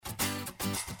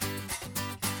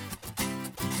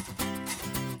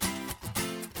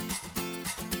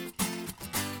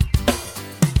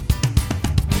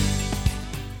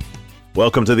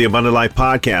Welcome to the Abundant Life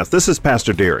Podcast. This is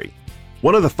Pastor Derry.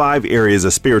 One of the 5 areas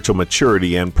of spiritual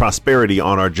maturity and prosperity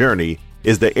on our journey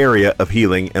is the area of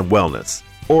healing and wellness,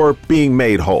 or being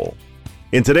made whole.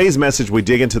 In today's message, we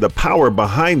dig into the power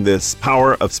behind this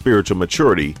power of spiritual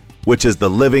maturity, which is the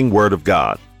living Word of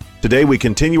God. Today, we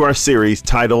continue our series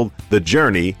titled The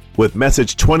Journey with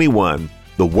message 21,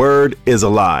 The Word is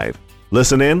Alive.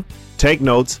 Listen in, take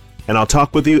notes, and I'll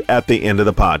talk with you at the end of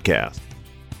the podcast.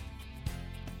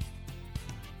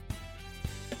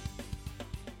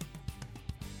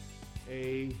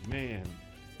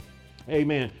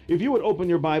 Amen. If you would open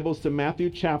your Bibles to John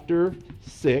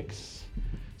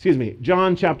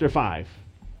chapter 5.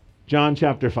 John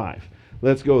chapter 5.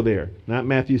 Let's go there. Not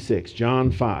Matthew 6, John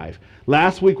 5.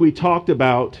 Last week we talked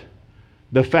about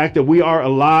the fact that we are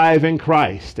alive in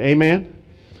Christ. Amen.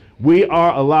 We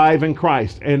are alive in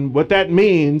Christ. And what that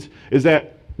means is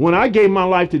that when I gave my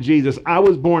life to Jesus, I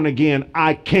was born again.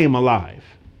 I came alive.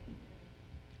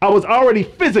 I was already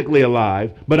physically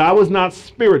alive, but I was not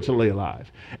spiritually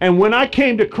alive. And when I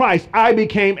came to Christ, I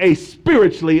became a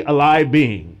spiritually alive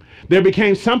being. There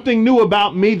became something new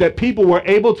about me that people were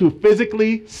able to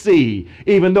physically see,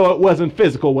 even though it wasn't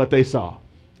physical what they saw.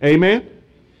 Amen?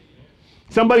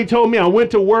 Somebody told me I went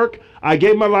to work. I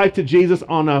gave my life to Jesus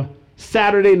on a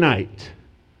Saturday night.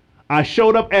 I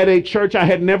showed up at a church I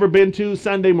had never been to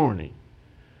Sunday morning.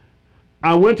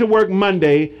 I went to work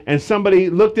Monday, and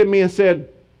somebody looked at me and said,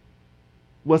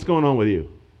 "What's going on with you?"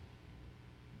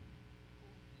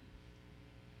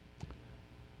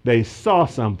 They saw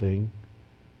something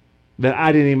that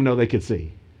I didn't even know they could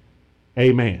see.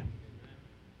 Amen.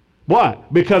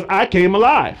 What? Because I came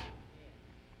alive.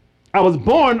 I was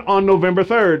born on November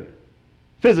 3rd,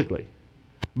 physically.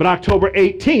 But October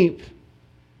 18th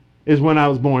is when I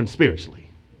was born spiritually.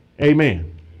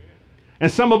 Amen.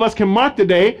 And some of us can mark the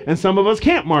day, and some of us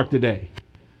can't mark the day.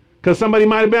 Because somebody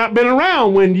might have been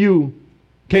around when you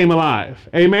came alive.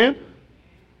 Amen.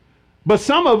 But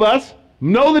some of us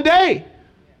know the day.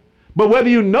 But whether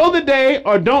you know the day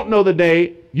or don't know the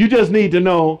day, you just need to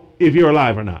know if you're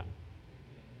alive or not.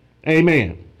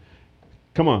 Amen.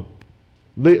 Come on.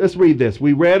 Let's read this.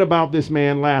 We read about this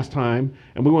man last time,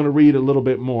 and we want to read a little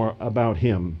bit more about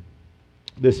him.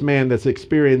 This man that's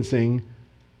experiencing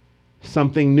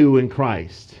something new in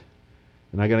Christ.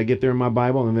 And I got to get there in my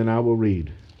Bible, and then I will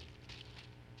read.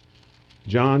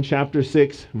 John chapter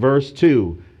 6, verse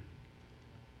 2.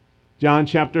 John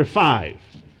chapter 5.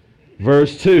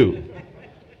 Verse 2.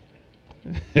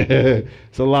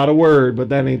 It's a lot of word, but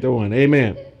that ain't the one.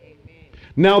 Amen.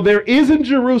 Now there is in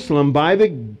Jerusalem by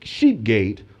the sheep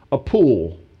gate a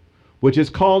pool, which is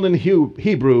called in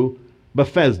Hebrew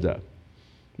Bethesda.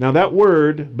 Now that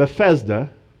word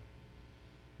Bethesda,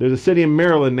 there's a city in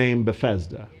Maryland named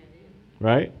Bethesda,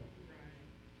 right?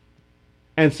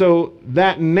 And so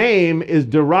that name is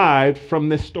derived from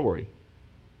this story.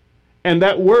 And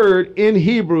that word in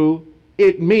Hebrew,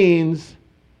 it means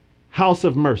house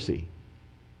of mercy.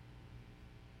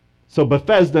 So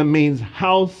Bethesda means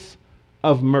house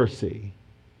of mercy.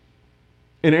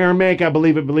 In Aramaic, I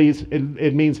believe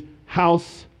it means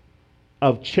house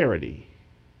of charity.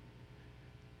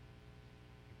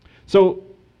 So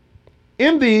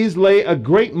in these lay a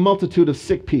great multitude of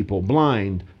sick people,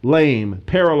 blind, lame,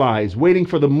 paralyzed, waiting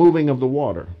for the moving of the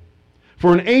water.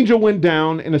 For an angel went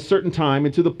down in a certain time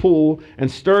into the pool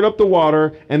and stirred up the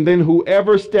water, and then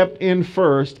whoever stepped in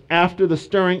first after the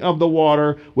stirring of the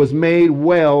water was made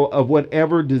well of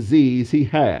whatever disease he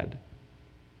had.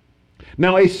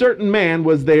 Now a certain man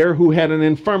was there who had an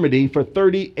infirmity for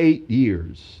 38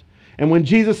 years. And when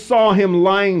Jesus saw him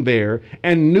lying there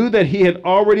and knew that he had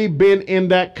already been in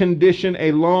that condition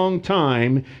a long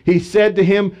time, he said to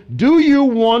him, "Do you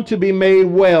want to be made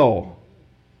well?"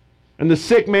 And the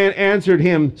sick man answered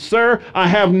him, "Sir, I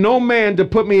have no man to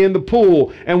put me in the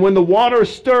pool, and when the water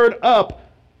stirred up,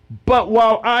 but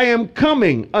while I am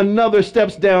coming, another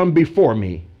steps down before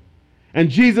me." And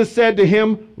Jesus said to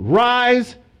him,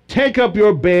 "Rise, take up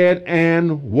your bed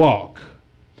and walk."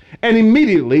 And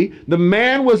immediately the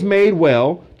man was made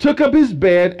well, took up his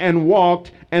bed and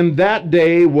walked, and that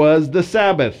day was the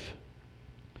Sabbath.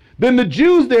 Then the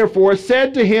Jews therefore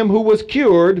said to him who was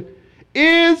cured,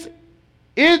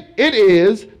 It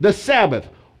is the Sabbath.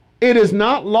 It is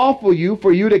not lawful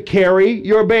for you to carry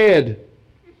your bed.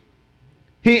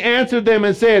 He answered them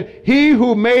and said, "He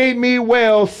who made me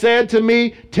well said to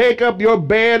me, 'Take up your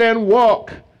bed and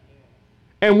walk.'"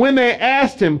 And when they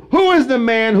asked him, "Who is the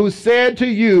man who said to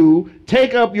you,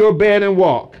 'Take up your bed and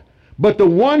walk'?" But the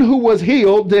one who was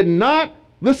healed did not,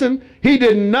 he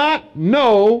did not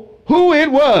know who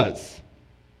it was.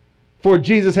 For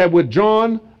Jesus had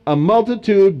withdrawn a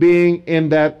multitude being in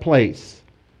that place.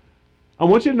 I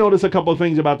want you to notice a couple of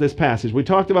things about this passage. We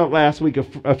talked about last week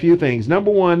a few things. Number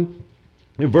one,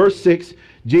 in verse 6,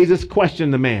 Jesus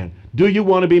questioned the man, do you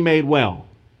want to be made well?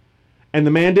 And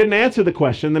the man didn't answer the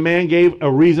question. The man gave a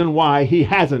reason why he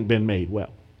hasn't been made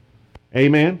well.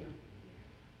 Amen?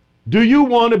 Do you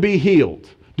want to be healed?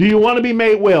 Do you want to be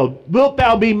made well? Wilt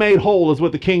thou be made whole, is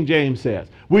what the King James says.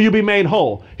 Will you be made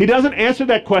whole? He doesn't answer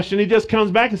that question. He just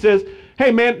comes back and says,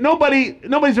 hey man,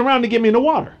 nobody's around to get me in the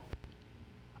water.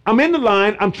 I'm in the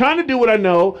line. I'm trying to do what I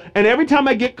know. And every time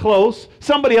I get close,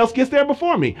 somebody else gets there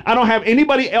before me. I don't have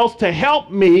anybody else to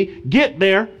help me get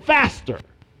there faster.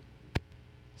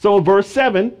 So verse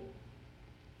 7,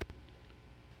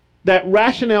 that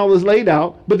rationale is laid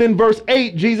out. But then verse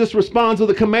 8, Jesus responds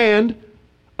with a command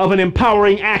of an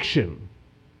empowering action.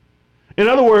 In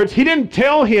other words, he didn't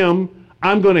tell him,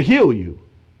 I'm going to heal you.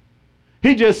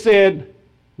 He just said,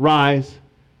 rise,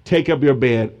 take up your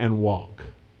bed and walk.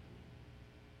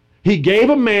 He gave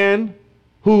a man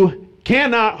who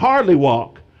cannot hardly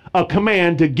walk a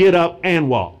command to get up and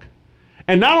walk.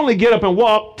 And not only get up and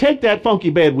walk, take that funky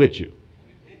bed with you.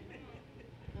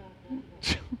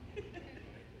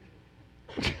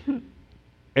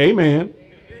 Amen.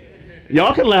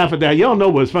 Y'all can laugh at that. Y'all know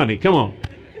what's funny. Come on.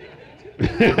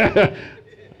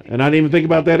 And I didn't even think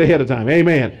about that ahead of time.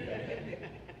 Amen.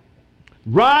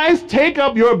 Rise, take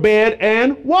up your bed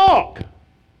and walk.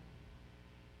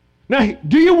 Now,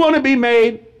 do you want to be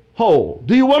made whole?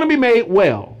 Do you want to be made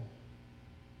well?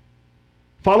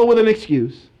 Follow with an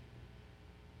excuse.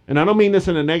 And I don't mean this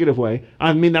in a negative way.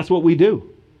 I mean that's what we do.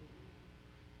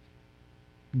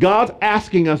 God's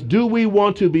asking us, do we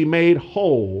want to be made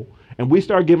whole? And we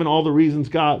start giving all the reasons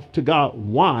to God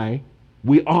why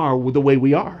we are the way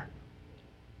we are.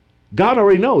 God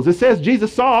already knows. It says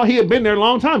Jesus saw, he had been there a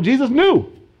long time. Jesus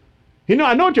knew. You know,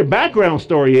 I know what your background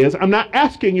story is. I'm not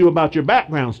asking you about your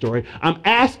background story. I'm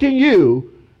asking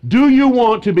you, do you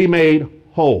want to be made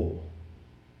whole?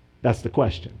 That's the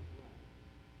question.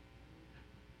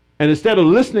 And instead of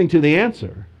listening to the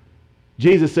answer,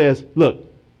 Jesus says, look,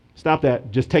 stop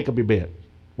that. Just take up your bed.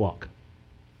 Walk.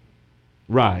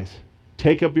 Rise.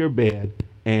 Take up your bed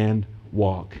and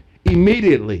walk.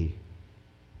 Immediately,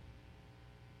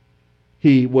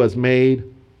 he was made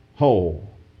whole.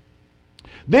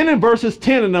 Then in verses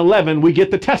 10 and 11, we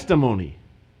get the testimony.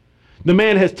 The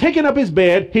man has taken up his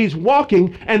bed, he's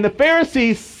walking, and the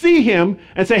Pharisees see him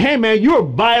and say, hey man, you're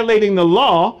violating the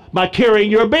law by carrying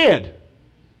your bed.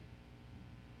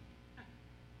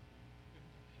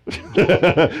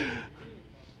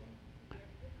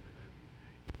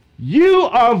 You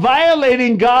are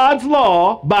violating God's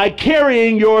law by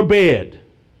carrying your bed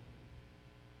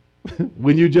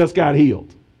when you just got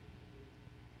healed.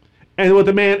 And what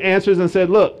the man answers and said,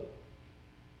 look,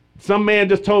 some man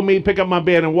just told me to pick up my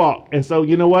bed and walk. And so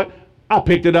you know what? I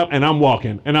picked it up and I'm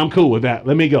walking and I'm cool with that.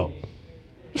 Let me go.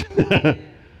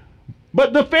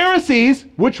 But the Pharisees,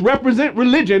 which represent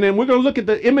religion, and we're going to look at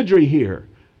the imagery here,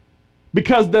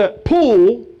 because the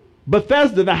pool,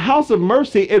 Bethesda, the house of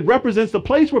mercy, it represents the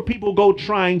place where people go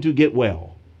trying to get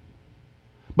well.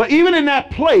 But even in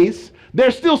that place,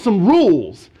 there's still some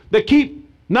rules that keep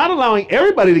not allowing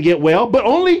everybody to get well, but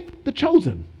only the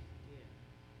chosen.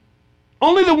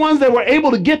 Only the ones that were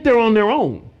able to get there on their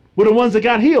own were the ones that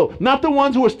got healed. Not the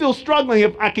ones who are still struggling.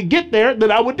 If I could get there,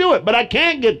 then I would do it, but I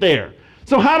can't get there.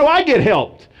 So how do I get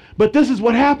helped? But this is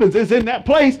what happens is in that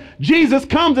place, Jesus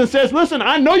comes and says, listen,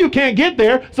 I know you can't get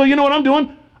there. So you know what I'm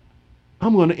doing?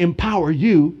 I'm going to empower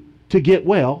you to get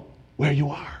well where you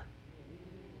are.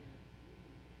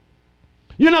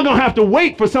 You're not going to have to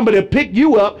wait for somebody to pick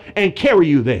you up and carry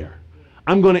you there.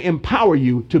 I'm going to empower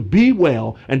you to be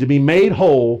well and to be made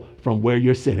whole from where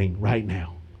you're sitting right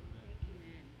now.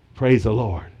 Praise the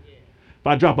Lord. If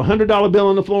I drop $100 bill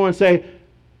on the floor and say,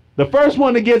 the first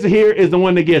one that gets it here is the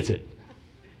one that gets it.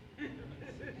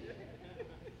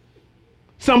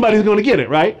 Somebody's going to get it,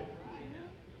 right?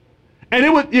 And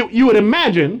you would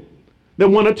imagine that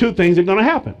one or two things are going to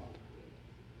happen.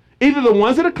 Either the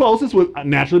ones that are closest would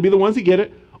naturally be the ones that get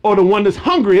it, or the one that's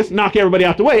hungriest knock everybody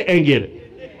out the way and get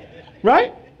it.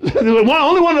 Right?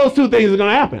 Only one of those two things is going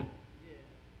to happen.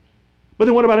 But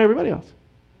then what about everybody else?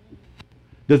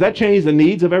 Does that change the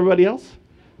needs of everybody else?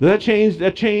 Does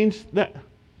that change that?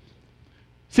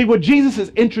 See, what Jesus is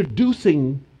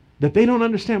introducing, that they don't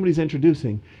understand what he's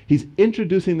introducing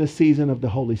the season of the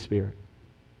Holy Spirit.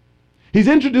 He's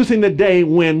introducing the day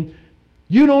when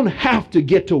you don't have to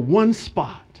get to one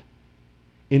spot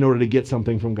in order to get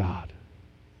something from God.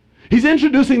 He's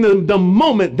introducing the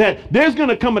moment that there's going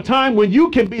to come a time when you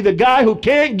can be the guy who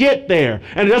can't get there.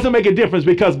 And it doesn't make a difference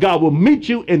because God will meet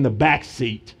you in the back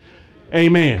seat.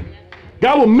 Amen.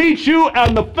 God will meet you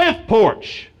on the fifth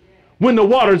porch when the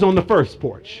water's on the first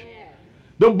porch.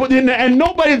 And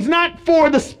nobody's not for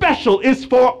the special, it's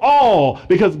for all.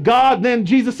 Because God, then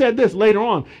Jesus said this later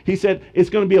on. He said, it's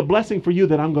going to be a blessing for you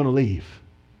that I'm going to leave.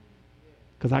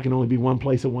 Because I can only be one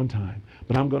place at one time.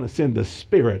 But I'm going to send the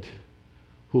Spirit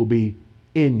who will be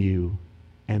in you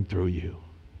and through you.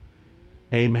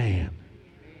 Amen.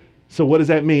 So what does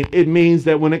that mean? It means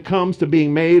that when it comes to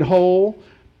being made whole,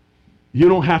 you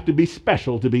don't have to be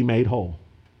special to be made whole.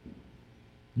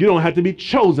 You don't have to be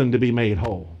chosen to be made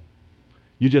whole.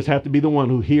 You just have to be the one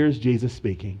who hears Jesus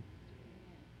speaking.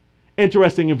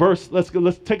 Interesting in verse, let's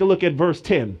take a look at verse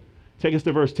 10. Take us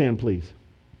to verse 10, please.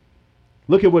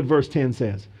 Look at what verse 10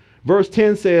 says. Verse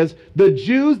 10 says, the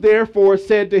Jews therefore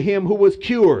said to him who was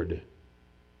cured.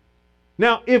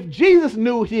 Now, if Jesus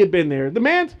knew he had been there, the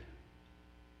man's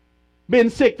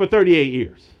been sick for 38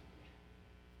 years.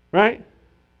 Right?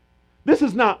 This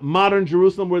is not modern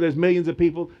Jerusalem where there's millions of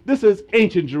people. This is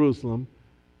ancient Jerusalem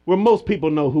where most people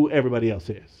know who everybody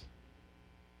else is.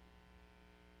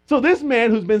 So this man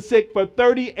who's been sick for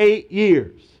 38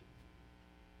 years.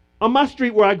 On my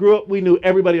street where I grew up, we knew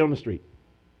everybody on the street.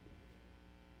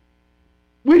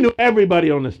 We knew everybody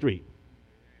on the street.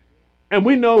 And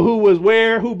we know who was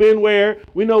where, who been where.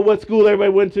 We know what school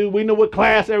everybody went to. We know what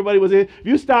class everybody was in. If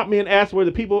you stop me and ask where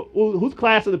the people, whose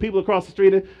class are the people across the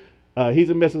street in,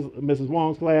 he's in Mrs.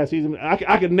 Wong's class.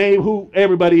 I could name who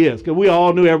everybody is because we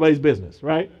all knew everybody's business,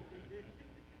 right?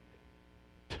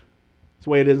 That's the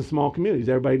way it is in small communities.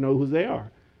 Everybody knows who they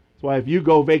are. That's why if you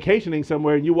go vacationing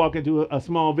somewhere and you walk into a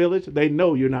small village, they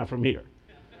know you're not from here.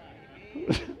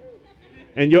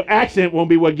 And your accent won't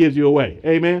be what gives you away.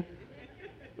 Amen?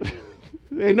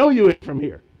 They know you ain't from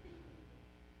here.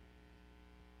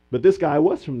 But this guy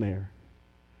was from there.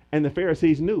 And the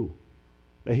Pharisees knew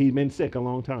that he'd been sick a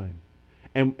long time.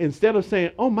 And instead of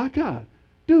saying, oh my God,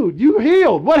 dude, you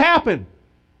healed. What happened?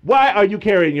 Why are you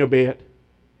carrying your bed?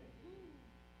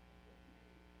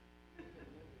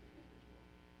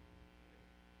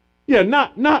 Yeah,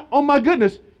 not, oh my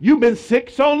goodness, you've been sick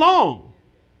so long.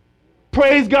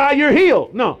 Praise God, you're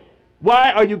healed. No.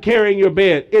 Why are you carrying your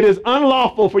bed? It is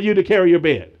unlawful for you to carry your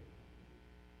bed.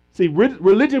 See,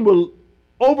 religion will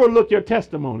overlook your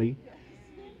testimony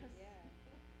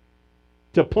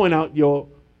to point out your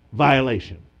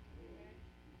violation.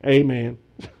 Amen.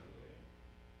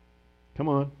 Come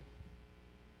on.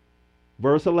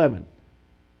 Verse 11.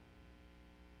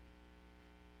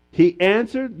 He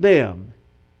answered them,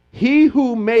 he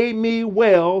who made me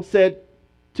well said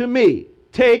to me,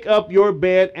 take up your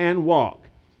bed and walk.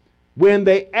 When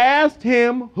they asked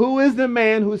him, who is the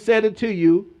man who said it to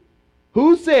you?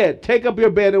 Who said, take up your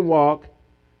bed and walk?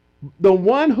 The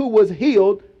one who was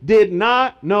healed did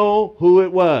not know who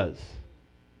it was.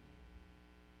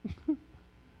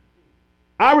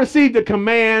 I received a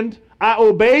command. I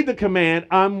obeyed the command.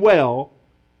 I'm well.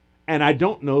 And I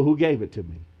don't know who gave it to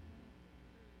me.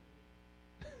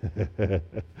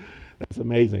 That's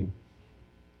amazing.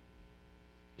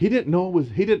 He didn't know it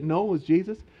was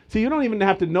Jesus. See, you don't even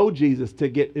have to know Jesus to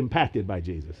get impacted by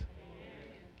Jesus.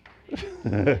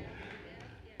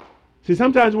 See,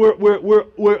 sometimes we're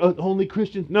only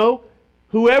Christians. No,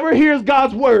 whoever hears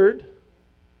God's word,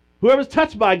 whoever's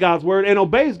touched by God's word and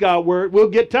obeys God's word will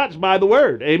get touched by the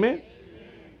word. Amen.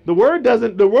 The word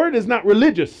is not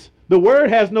religious. The word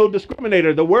has no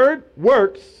discriminator. The word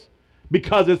works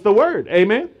because it's the word.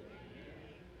 Amen.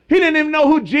 He didn't even know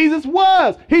who Jesus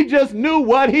was. He just knew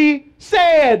what he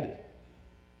said.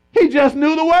 He just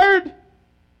knew the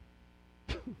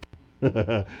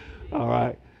word. All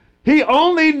right. He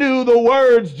only knew the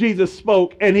words Jesus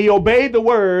spoke, and he obeyed the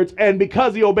words, and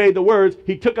because he obeyed the words,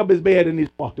 he took up his bed and he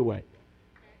walked away.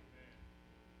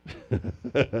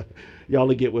 Y'all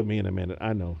will get with me in a minute.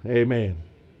 I know. Amen.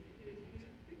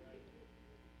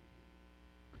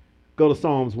 Go to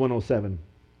Psalms 107.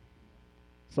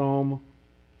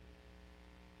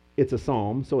 It's a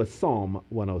psalm, so it's Psalm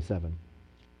 107.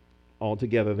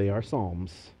 Altogether, they are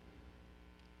psalms.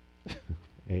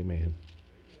 Amen.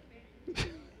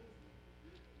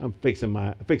 I'm fixing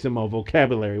my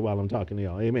vocabulary while I'm talking to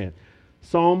y'all. Amen.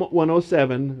 Psalm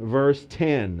 107, verse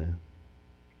 10.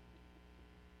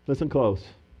 Listen close.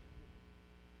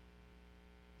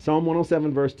 Psalm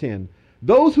 107, verse 10.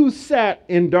 Those who sat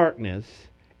in darkness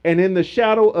and in the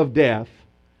shadow of death,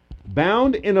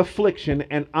 bound in affliction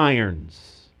and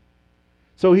irons.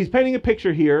 So he's painting a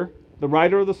picture here, the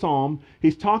writer of the psalm.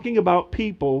 He's talking about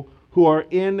people who are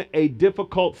in a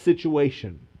difficult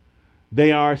situation.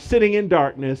 They are sitting in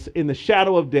darkness, in the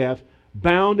shadow of death,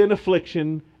 bound in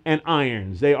affliction and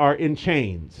irons. They are in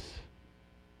chains,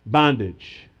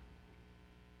 bondage.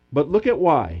 But look at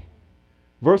why.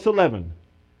 Verse 11.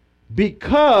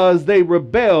 Because they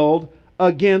rebelled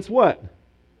against what?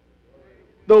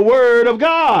 The word of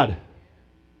God.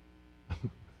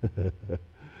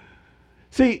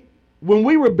 See, when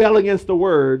we rebel against the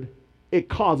word, it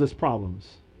causes problems.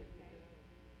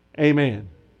 Amen.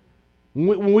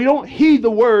 When we don't heed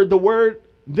the word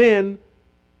then,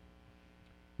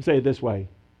 say it this way.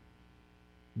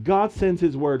 God sends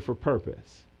his word for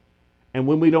purpose. And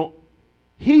when we don't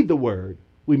heed the word,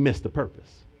 we miss the purpose.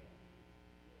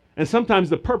 And sometimes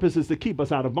the purpose is to keep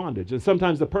us out of bondage. And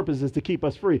sometimes the purpose is to keep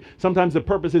us free. Sometimes the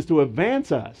purpose is to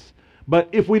advance us. But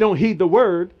if we don't heed the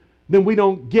word, then we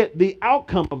don't get the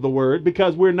outcome of the word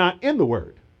because we're not in the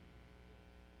word.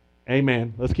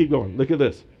 Amen. Let's keep going. Look at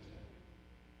this.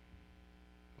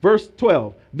 Verse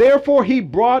 12. Therefore he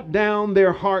brought down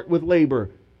their heart with labor.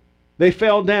 They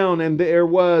fell down and there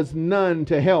was none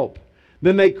to help.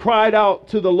 Then they cried out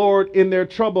to the Lord in their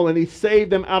trouble, and he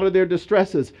saved them out of their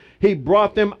distresses. He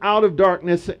brought them out of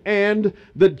darkness and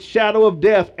the shadow of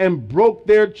death and broke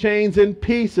their chains in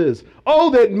pieces.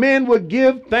 Oh, that men would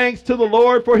give thanks to the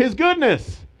Lord for his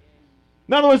goodness.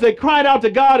 In other words, they cried out to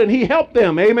God and he helped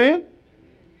them. Amen.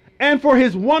 And for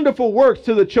his wonderful works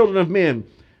to the children of men.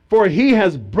 For he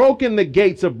has broken the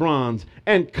gates of bronze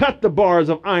and cut the bars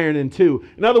of iron in two.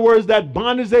 In other words, that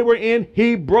bondage they were in,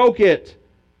 he broke it.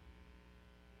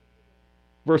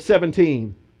 Verse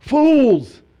 17,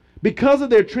 fools, because of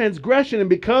their transgression and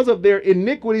because of their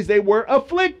iniquities, they were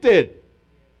afflicted.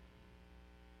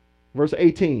 Verse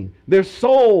 18, their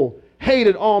soul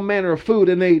hated all manner of food,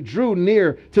 and they drew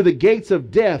near to the gates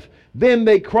of death. Then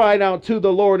they cried out to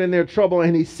the Lord in their trouble,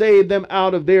 and he saved them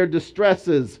out of their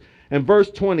distresses. And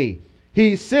verse 20,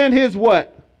 he sent his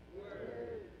what?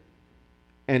 Word.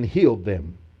 And healed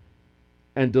them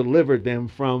and delivered them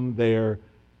from their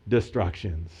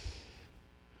destructions.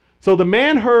 So the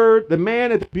man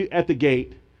at the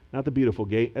gate, not the beautiful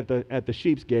gate, at the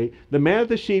sheep's gate, the man at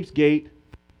the sheep's gate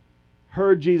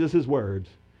heard Jesus' words.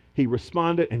 He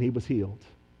responded and he was healed.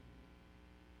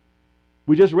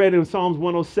 We just read in Psalms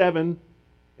 107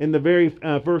 in the very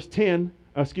verse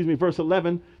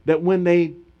 11, that when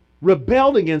they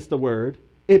rebelled against the word,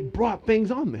 it brought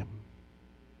things on them.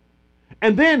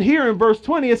 And then here in verse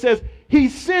 20 it says, he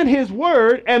sent his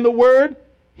word and the word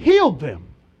healed them.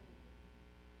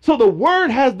 So the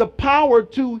word has the power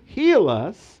to heal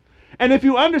us. And if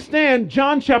you understand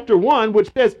John chapter 1,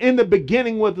 which says, in the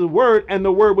beginning was the word, and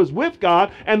the word was with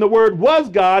God, and the word was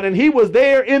God, and he was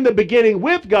there in the beginning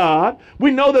with God,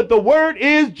 we know that the word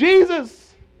is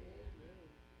Jesus.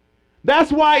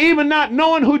 That's why even not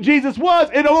knowing who Jesus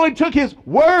was, it only took his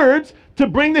words to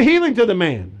bring the healing to the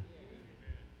man.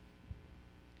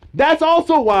 That's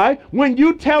also why when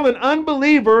you tell an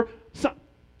unbeliever,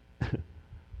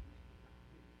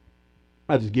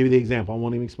 I'll just give you the example. I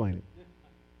won't even explain it.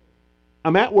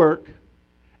 I'm at work,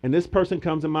 and this person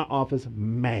comes in my office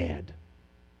mad,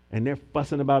 and they're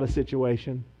fussing about a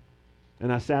situation.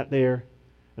 And I sat there,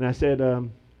 and I said,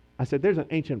 there's an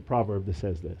ancient proverb that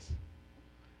says this.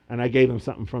 And I gave them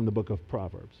something from the book of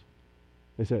Proverbs.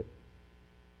 They said,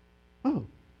 oh,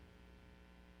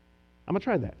 I'm going to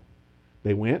try that.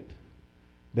 They went,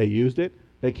 they used it,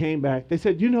 they came back. They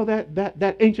said, you know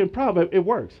that ancient proverb, it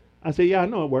works. I said, yeah, I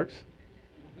know it works.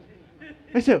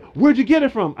 They said, where'd you get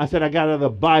it from? I said, I got it out of the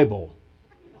Bible.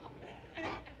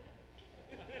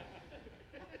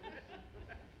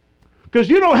 Because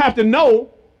you don't have to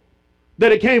know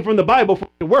that it came from the Bible for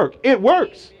it to work. It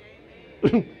works.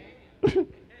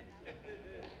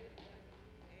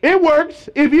 It works.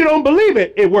 If you don't believe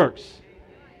it, it works.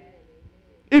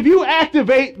 If you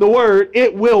activate the word,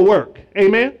 it will work.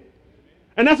 Amen?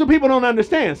 And that's what people don't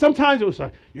understand. Sometimes it's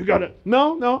like, you got to,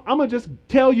 no, I'm going to just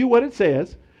tell you what it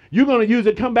says. You're going to use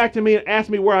it, come back to me and ask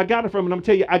me where I got it from, and I'm going to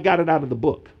tell you I got it out of the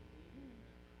book.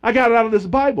 I got it out of this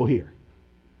Bible here.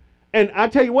 And I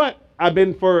tell you what, I've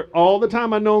been for all the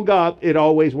time I've known God, it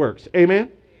always works.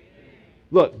 Amen?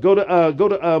 Look, go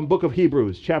to book of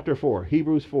Hebrews, chapter 4.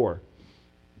 Hebrews 4.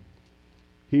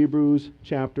 Hebrews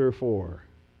chapter 4.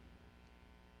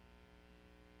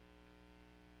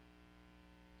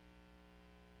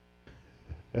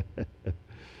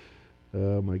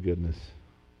 Oh, my goodness.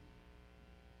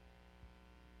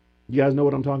 You guys know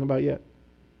what I'm talking about yet?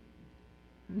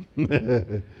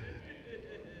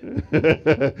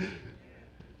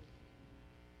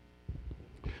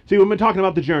 See, we've been talking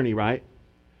about the journey, right?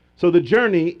 So the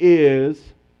journey is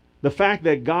the fact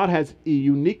that God has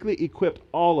uniquely equipped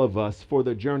all of us for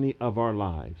the journey of our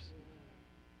lives.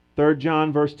 3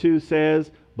 John verse 2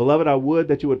 says, beloved, I would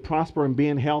that you would prosper and be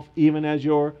in health even as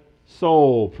your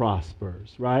soul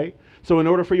prospers, right? So in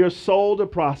order for your soul to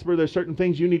prosper, there's certain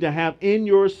things you need to have in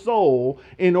your soul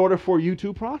in order for you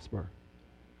to prosper.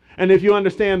 And if you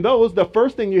understand those, the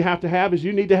first thing you have to have is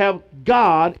you need to have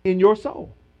God in your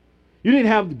soul. You need to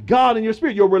have God in your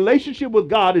spirit. Your relationship with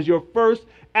God is your first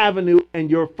avenue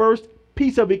and your first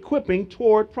piece of equipping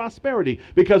toward prosperity.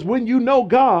 Because when you know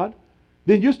God,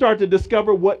 then you start to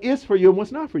discover what is for you and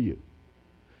what's not for you.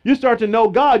 You start to know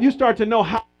God. You start to know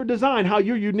how you're designed, how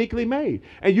you're uniquely made.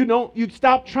 And you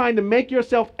stop trying to make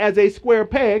yourself as a square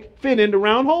peg fit into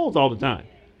round holes all the time.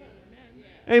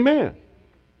 Amen.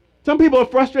 Some people are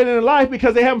frustrated in life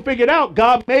because they haven't figured out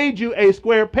God made you a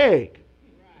square peg.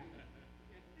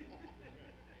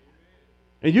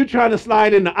 And you're trying to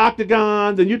slide into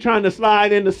octagons and you're trying to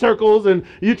slide into circles and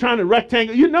you're trying to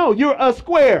rectangle. You know, you're a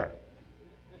square.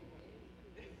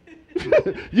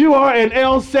 You are an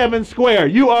L7 square.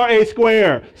 You are a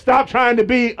square. Stop trying to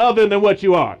be other than what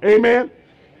you are. Amen?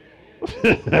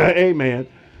 Amen.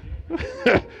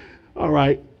 All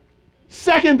right.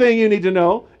 Second thing you need to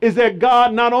know is that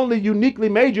God not only uniquely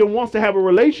made you and wants to have a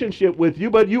relationship with you,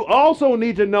 but you also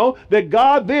need to know that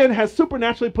God then has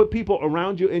supernaturally put people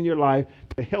around you in your life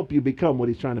to help you become what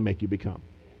he's trying to make you become.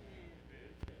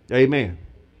 Amen.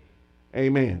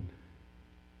 Amen.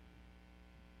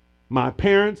 My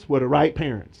parents were the right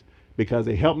parents because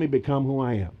they helped me become who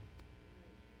I am.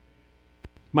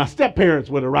 My step-parents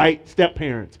were the right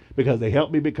step-parents because they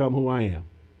helped me become who I am.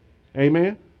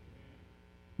 Amen.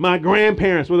 My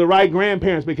grandparents were the right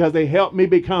grandparents because they helped me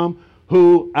become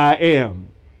who I am.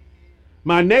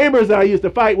 My neighbors that I used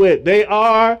to fight with, they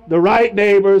are the right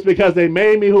neighbors because they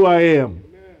made me who I am.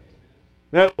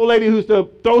 That old lady who used to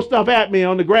throw stuff at me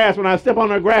on the grass, when I step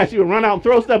on her grass, she would run out and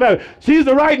throw stuff at me. She's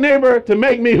the right neighbor to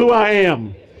make me who I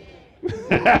am.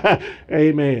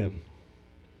 Amen.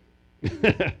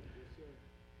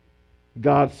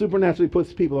 God supernaturally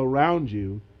puts people around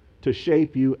you to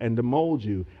shape you and to mold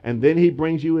you. And then he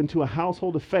brings you into a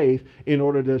household of faith in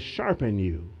order to sharpen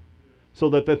you so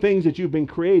that the things that you've been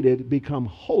created become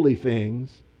holy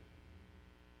things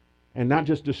and not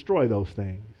just destroy those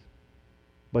things,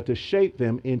 but to shape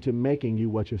them into making you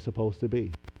what you're supposed to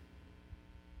be.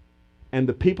 And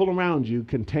the people around you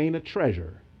contain a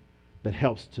treasure that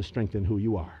helps to strengthen who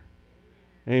you are.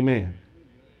 Amen.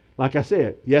 Like I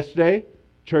said, yesterday,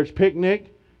 church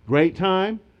picnic, great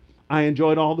time. I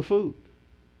enjoyed all the food.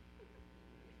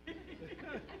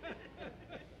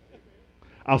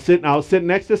 I was sitting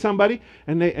next to somebody,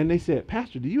 and they said,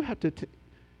 Pastor, do you have to,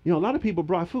 a lot of people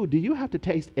brought food. Do you have to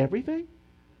taste everything?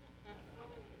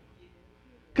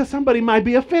 Because somebody might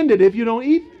be offended if you don't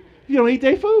eat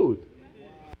their food.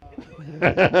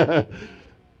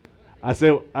 I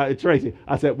said, Tracy,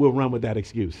 we'll run with that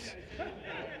excuse.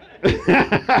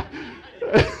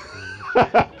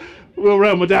 We'll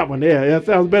run with that one. Yeah, that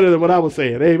sounds better than what I was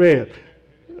saying. Amen.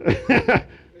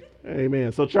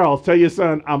 Amen. So Charles, tell your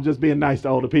son I'm just being nice to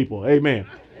older people. Amen.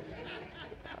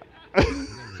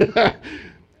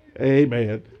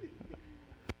 Amen.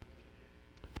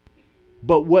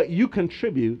 But what you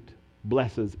contribute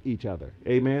blesses each other.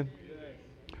 Amen.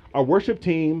 Our worship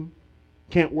team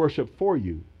can't worship for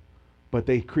you, but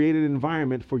they create an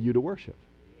environment for you to worship.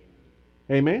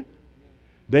 Amen.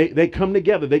 They come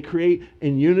together. They create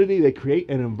in unity. They create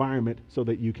an environment so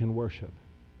that you can worship.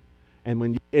 And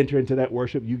when you enter into that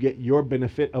worship, you get your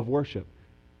benefit of worship.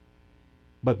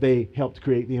 But they helped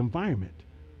create the environment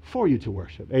for you to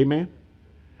worship. Amen.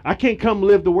 I can't come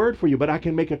live the word for you, but I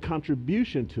can make a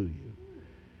contribution to you.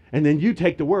 And then you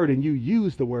take the word and you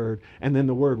use the word, and then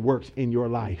the word works in your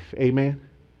life. Amen.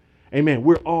 Amen.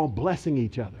 We're all blessing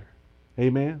each other.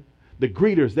 Amen. The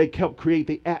greeters, they help create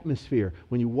the atmosphere.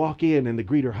 When you walk in and the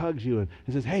greeter hugs you and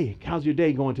says, hey, how's your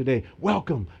day going today?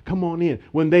 Welcome. Come on in.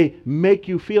 When they make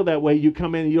you feel that way, you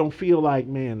come in and you don't feel like,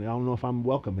 man, I don't know if I'm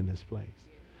welcome in this place.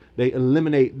 They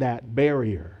eliminate that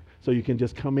barrier so you can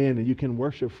just come in and you can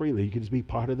worship freely. You can just be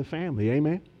part of the family.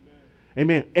 Amen.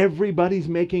 Amen. Everybody's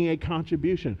making a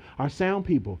contribution. Our sound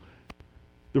people.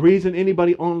 The reason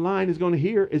anybody online is going to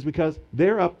hear is because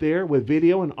they're up there with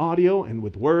video and audio and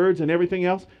with words and everything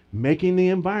else, making the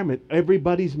environment.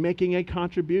 Everybody's making a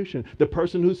contribution. The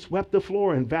person who swept the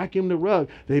floor and vacuumed the rug,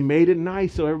 they made it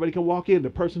nice so everybody can walk in. The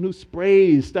person who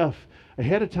sprays stuff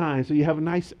ahead of time so you have a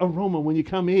nice aroma when you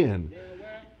come in.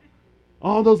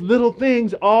 All those little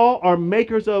things all are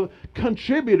makers of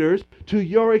contributors to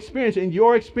your experience. And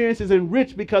your experience is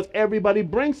enriched because everybody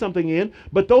brings something in.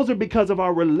 But those are because of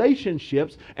our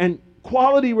relationships. And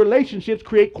quality relationships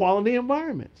create quality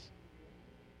environments.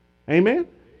 Amen?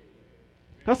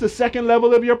 That's the second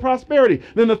level of your prosperity.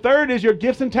 Then the third is your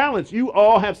gifts and talents. You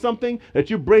all have something that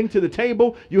you bring to the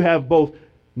table. You have both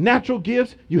natural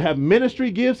gifts. You have ministry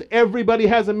gifts. Everybody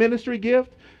has a ministry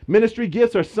gift. Ministry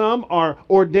gifts are some are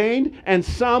ordained and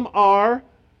some are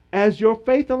as your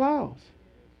faith allows.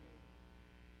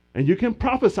 And you can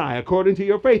prophesy according to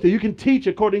your faith, or you can teach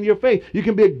according to your faith. You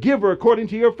can be a giver according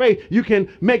to your faith. You can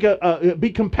be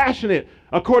compassionate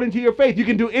according to your faith. You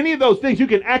can do any of those things. You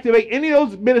can activate any of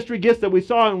those ministry gifts that we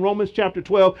saw in Romans chapter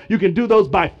 12. You can do those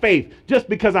by faith. Just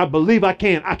because I believe I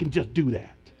can just do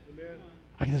that. Amen.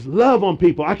 I can just love on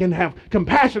people. I can have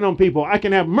compassion on people. I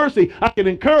can have mercy. I can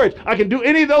encourage. I can do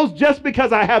any of those just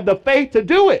because I have the faith to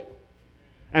do it.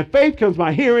 And faith comes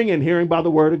by hearing, and hearing by the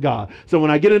word of God. So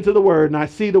when I get into the word and I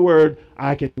see the word,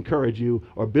 I can encourage you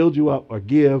or build you up or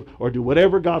give or do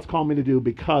whatever God's called me to do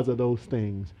because of those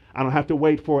things. I don't have to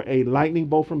wait for a lightning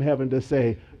bolt from heaven to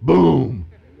say, boom,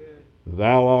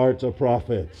 thou art a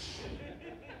prophet.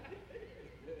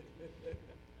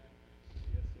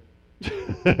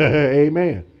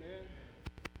 Amen.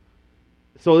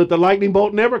 So that the lightning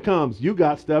bolt never comes. You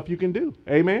got stuff you can do.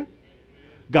 Amen.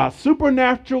 God's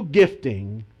supernatural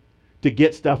gifting to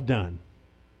get stuff done.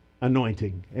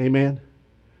 Anointing. Amen.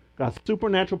 God's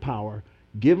supernatural power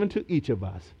given to each of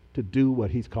us to do what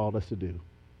he's called us to do.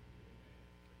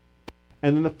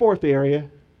 And then the fourth area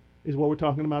is what we're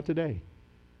talking about today.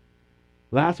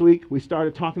 Last week we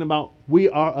started talking about we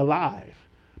are alive.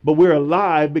 But we're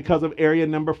alive because of area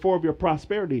number 4 of your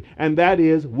prosperity. And that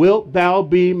is, wilt thou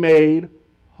be made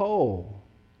whole?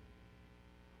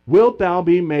 Wilt thou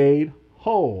be made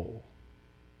whole?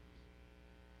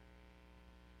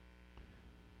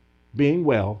 Being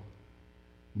well,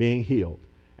 being healed.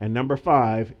 And number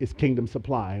 5 is kingdom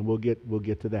supply, and we'll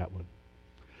get to that one.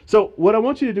 So what I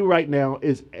want you to do right now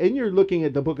is, and you're looking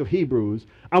at the book of Hebrews,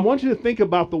 I want you to think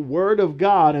about the word of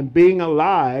God and being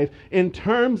alive in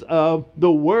terms of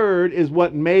the word is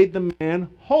what made the man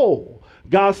whole.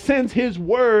 God sends his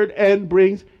word and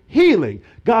brings healing.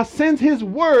 God sends his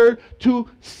word to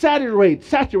saturate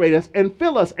us and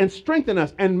fill us and strengthen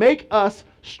us and make us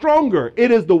stronger.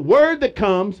 It is the word that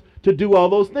comes to do all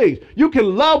those things. You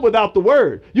can love without the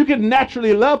word. You can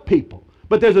naturally love people,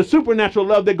 but there's a supernatural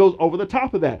love that goes over the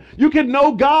top of that. You can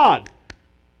know God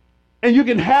and you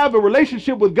can have a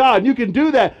relationship with God. You can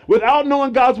do that without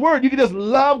knowing God's word. You can just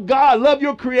love God, love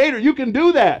your creator. You can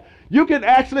do that. You can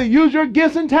actually use your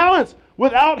gifts and talents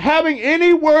without having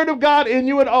any word of God in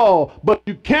you at all. But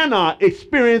you cannot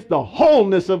experience the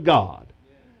wholeness of God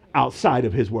outside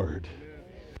of his word.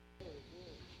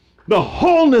 The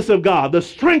wholeness of God, the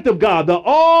strength of God, the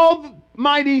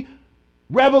almighty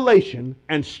revelation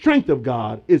and strength of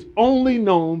God is only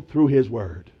known through his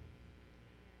word.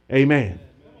 Amen.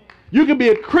 You can be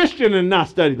a Christian and not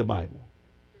study the Bible.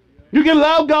 You can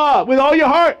love God with all your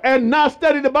heart and not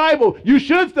study the Bible. You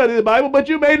should study the Bible, but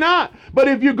you may not. But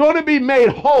if you're going to be made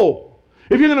whole,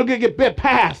 if you're going to get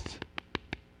past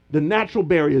the natural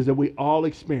barriers that we all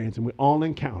experience and we all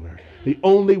encounter, the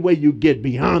only way you get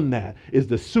beyond that is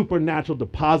the supernatural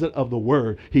deposit of the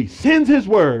word. He sends his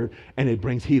word and it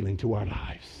brings healing to our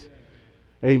lives.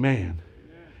 Amen.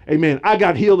 Amen. I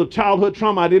got healed of childhood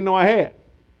trauma I didn't know I had.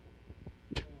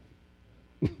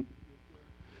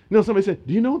 You know, somebody said,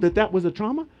 do you know that was a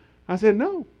trauma? I said,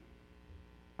 no.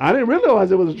 I didn't realize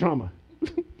it was a trauma.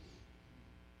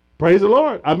 Praise the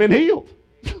Lord. I've been healed.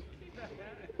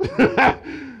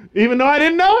 Even though I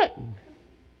didn't know it.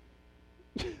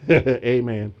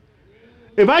 Amen.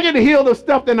 If I get healed of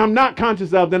stuff that I'm not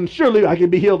conscious of, then surely I can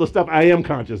be healed of stuff I am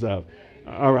conscious of.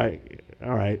 All right.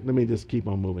 Let me just keep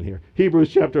on moving here.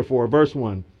 Hebrews chapter 4, verse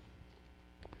 1.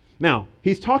 Now,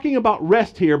 he's talking about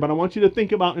rest here, but I want you to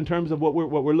think about in terms of what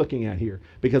we're looking at here,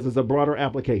 because it's a broader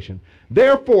application.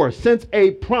 Therefore, since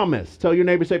a promise, tell your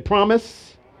neighbor, say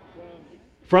promise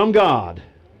from God.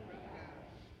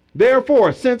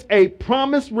 Therefore, since a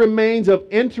promise remains of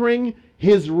entering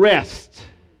his rest,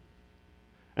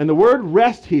 and the word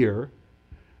rest here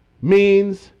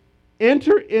means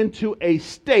enter into a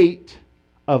state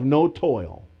of no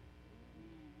toil.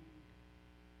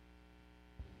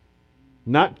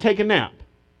 Not take a nap.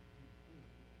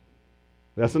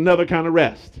 That's another kind of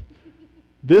rest.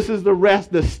 This is the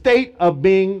rest, the state of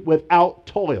being without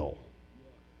toil.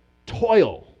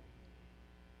 Toil.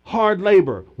 Hard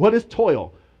labor. What is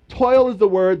toil? Toil is the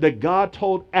word that God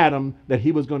told Adam that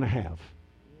he was going to have.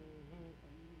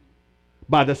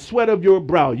 By the sweat of your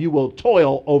brow, you will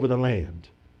toil over the land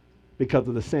because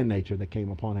of the sin nature that came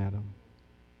upon Adam.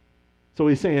 So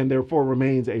he's saying, therefore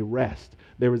remains a rest.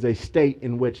 There is a state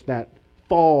in which that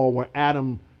fall where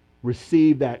Adam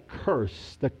received that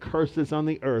curse, the curses on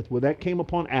the earth, where that came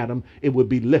upon Adam, it would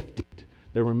be lifted.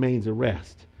 there remains a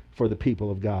rest for the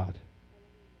people of God.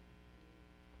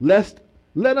 Let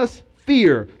us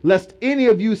fear, lest any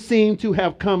of you seem to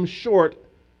have come short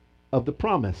of the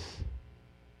promise.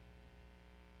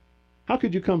 How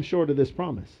could you come short of this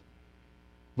promise?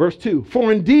 Verse 2,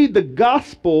 for indeed the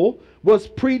gospel was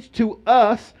preached to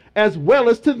us as well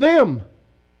as to them.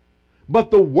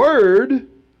 But the word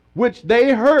which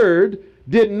they heard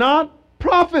did not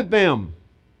profit them.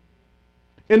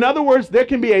 In other words, there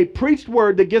can be a preached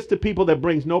word that gets to people that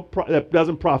brings that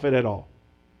doesn't profit at all.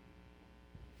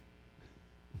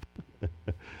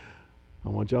 I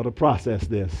want y'all to process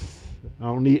this. I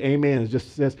don't need amen. It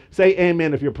just says, say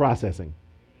amen if you're processing.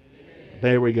 Amen.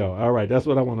 There we go. All right, that's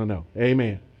what I want to know.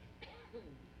 Amen.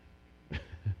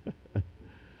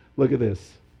 Look at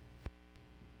this.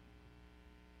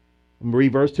 I'm going to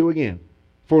read verse 2 again.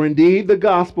 For indeed the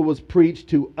gospel was preached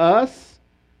to us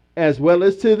as well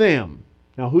as to them.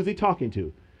 Now, who's he talking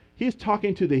to? He's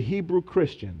talking to the Hebrew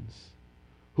Christians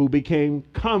who became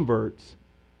converts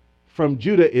from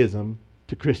Judaism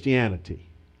to Christianity.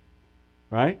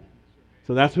 Right?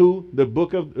 So that's who the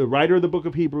writer of the book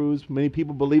of Hebrews, many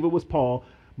people believe it was Paul,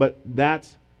 but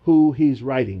that's who he's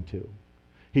writing to.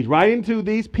 He's writing to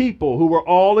these people who were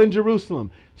all in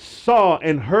Jerusalem, saw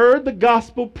and heard the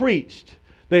gospel preached.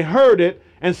 They heard it,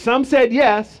 and some said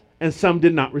yes, and some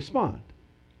did not respond.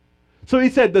 So he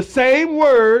said the same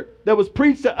word that was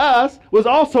preached to us was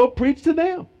also preached to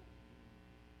them.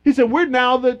 He said, we're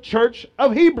now the church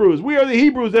of Hebrews. We are the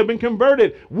Hebrews that have been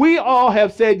converted. We all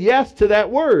have said yes to that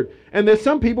word. And there's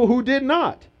some people who did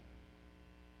not.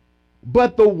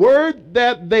 But the word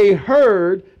that they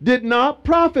heard did not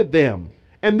profit them.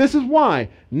 And this is why.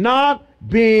 Not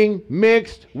being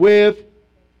mixed with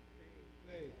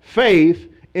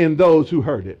faith in those who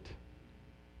heard it.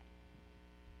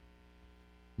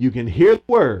 You can hear the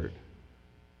word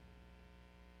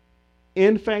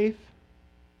in faith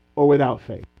or without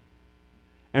faith.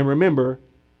 And remember,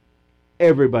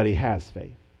 everybody has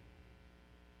faith.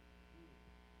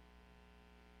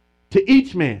 To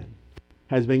each man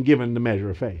has been given the measure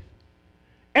of faith.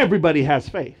 Everybody has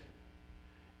faith.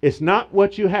 It's not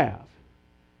what you have,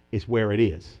 it's where it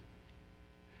is.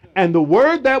 And the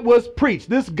word that was preached,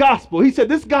 this gospel, he said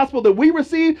this gospel that we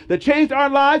received that changed our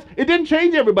lives, it didn't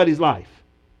change everybody's life.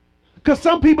 Because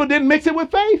some people didn't mix it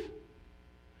with faith.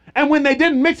 And when they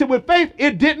didn't mix it with faith,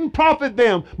 it didn't profit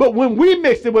them. But when we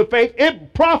mixed it with faith,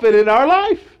 it profited our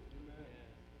life.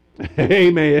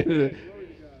 Amen.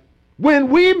 When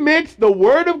we mix the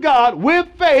word of God with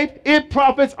faith, it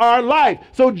profits our life.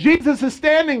 So Jesus is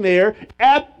standing there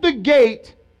at the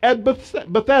gate at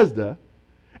Bethesda,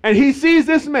 and he sees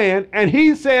this man, and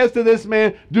he says to this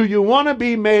man, do you want to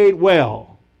be made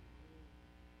well?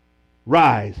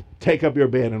 Rise, take up your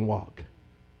bed and walk.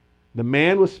 The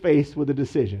man was faced with a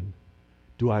decision.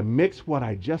 Do I mix what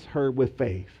I just heard with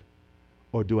faith,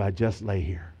 or do I just lay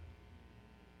here?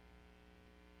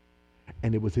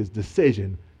 And it was his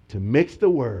decision to mix the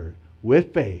word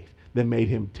with faith that made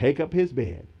him take up his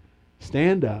bed,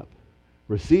 stand up,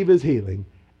 receive his healing,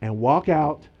 and walk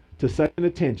out to such an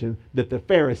attention that the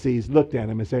Pharisees looked at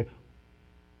him and said,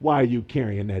 why are you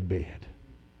carrying that bed?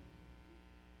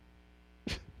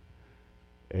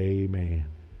 Amen.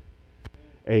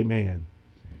 Amen.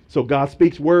 So God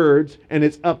speaks words, and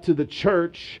it's up to the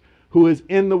church who is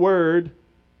in the word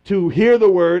to hear the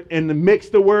word and to mix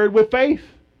the word with faith.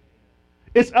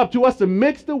 It's up to us to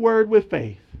mix the word with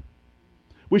faith.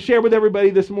 We shared with everybody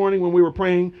this morning when we were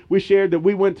praying, we shared that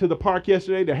we went to the park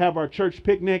yesterday to have our church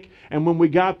picnic, and when we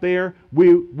got there,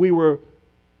 we were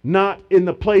not in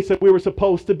the place that we were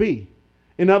supposed to be.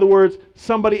 In other words,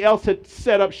 somebody else had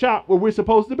set up shop where we're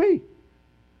supposed to be.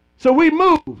 So we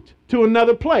moved to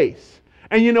another place.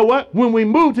 And you know what? When we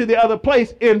moved to the other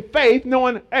place in faith,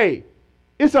 knowing, hey,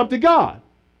 it's up to God.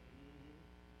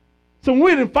 So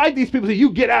we didn't fight these people, say, you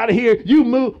get out of here, you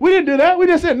move. We didn't do that. We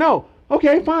just said, no,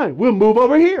 okay, fine, we'll move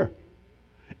over here.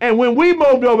 And when we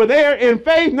moved over there in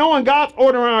faith, knowing God's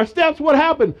ordering our steps, what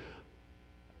happened?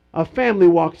 A family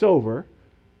walks over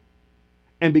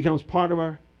and becomes part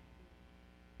of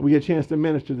we get a chance to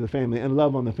minister to the family and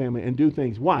love on the family and do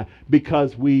things. Why?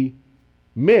 Because we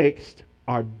mixed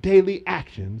our daily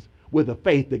actions with the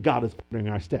faith that God is ordering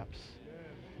our steps.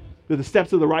 That the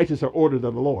steps of the righteous are ordered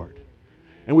of the Lord.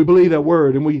 And we believe that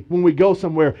word. And when we go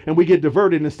somewhere and we get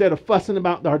diverted, instead of fussing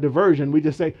about our diversion, we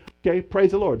just say, okay,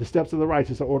 praise the Lord. The steps of the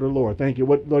righteous are ordered of the Lord. Thank you.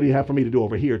 What do you have for me to do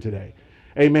over here today?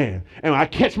 Amen. And I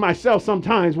catch myself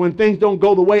sometimes when things don't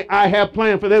go the way I have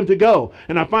planned for them to go.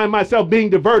 And I find myself being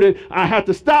diverted. I have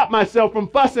to stop myself from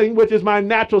fussing, which is my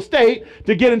natural state,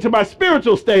 to get into my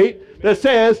spiritual state that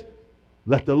says,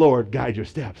 let the Lord guide your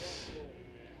steps.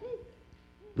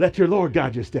 Let your Lord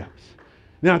guide your steps.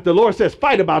 Now, if the Lord says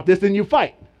fight about this, then you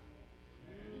fight.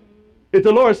 If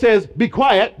the Lord says be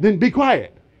quiet, then be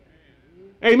quiet.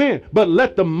 Amen. But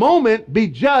let the moment be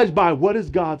judged by what is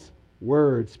God's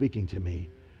word speaking to me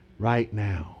right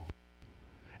now.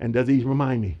 And does he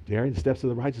remind me, Jerry, the steps of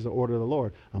the righteous are order of the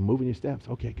Lord. I'm moving your steps.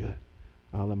 Okay, good.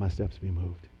 I'll let my steps be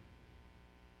moved.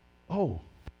 Oh,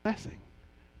 blessing.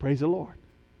 Praise the Lord.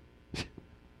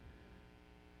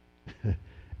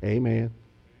 Amen.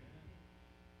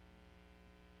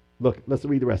 Look, let's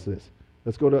read the rest of this.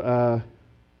 Let's go to,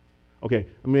 okay,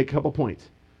 let me make a couple points.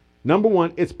 Number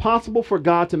one, it's possible for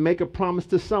God to make a promise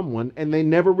to someone and they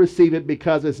never receive it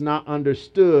because it's not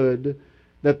understood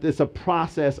that it's a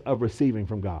process of receiving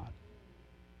from God.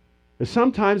 And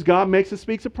sometimes God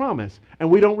speaks a promise and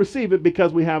we don't receive it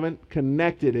because we haven't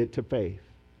connected it to faith.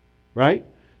 Right?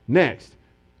 Next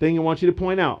thing I want you to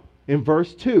point out in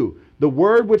verse 2, the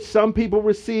word which some people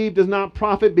receive does not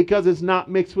profit because it's not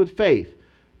mixed with faith.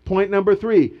 Point number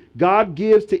 3, God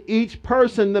gives to each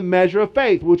person the measure of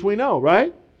faith, which we know,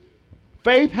 right?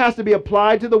 Faith has to be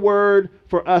applied to the word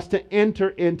for us to enter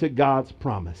into God's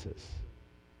promises.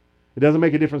 It doesn't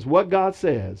make a difference what God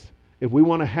says. If we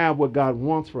want to have what God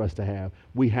wants for us to have,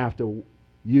 we have to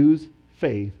use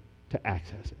faith to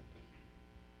access it.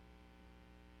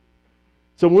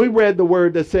 So when we read the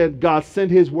word that said God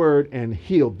sent his word and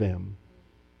healed them,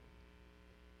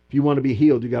 if you want to be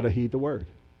healed, you got to heed the word.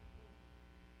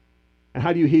 And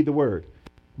how do you heed the word?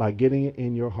 By getting it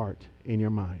in your heart, in your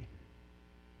mind.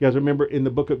 You guys remember in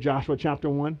the book of Joshua chapter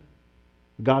 1?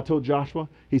 God told Joshua,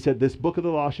 he said, this book of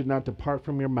the law should not depart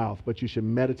from your mouth, but you should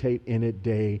meditate in it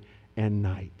day and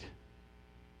night.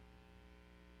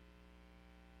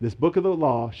 This book of the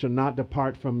law should not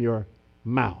depart from your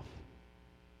mouth,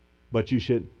 but you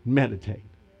should meditate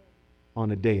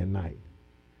on it day and night.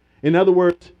 In other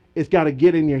words, it's got to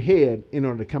get in your head in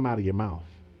order to come out of your mouth.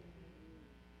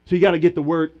 So you got to get the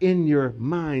word in your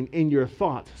mind, in your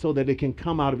thoughts, so that it can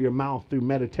come out of your mouth through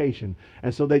meditation.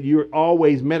 And so that you're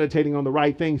always meditating on the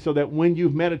right thing, so that when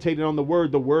you've meditated on the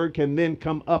word can then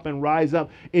come up and rise up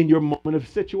in your moment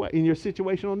of in your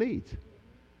situational needs.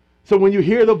 So when you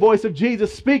hear the voice of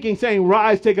Jesus speaking, saying,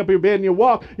 rise, take up your bed and you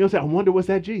walk, you'll say, I wonder, was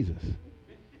that Jesus?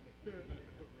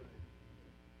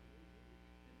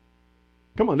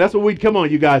 Come on, that's what come on,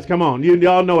 you guys, come on.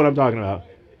 Y'all know what I'm talking about.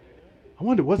 I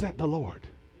wonder, was that the Lord?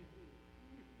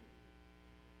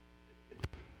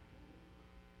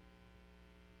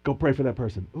 Go pray for that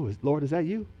person. Oh, Lord, is that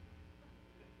you?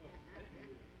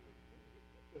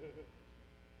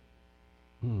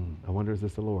 I wonder, is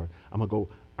this the Lord? I'm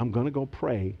going to go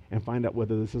pray and find out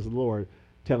whether this is the Lord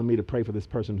telling me to pray for this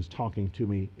person who's talking to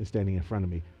me and standing in front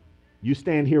of me. You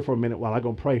stand here for a minute while I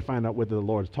go pray, find out whether the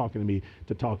Lord is talking to me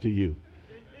to talk to you.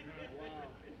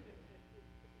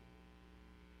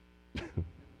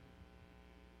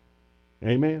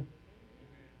 Amen.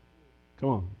 Come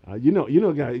on. You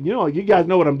guys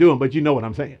know what I'm doing, but you know what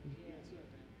I'm saying.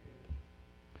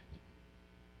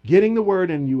 Getting the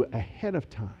word in you ahead of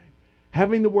time.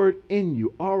 Having the word in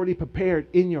you already prepared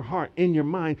in your heart, in your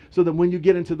mind, so that when you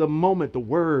get into the moment, the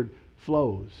word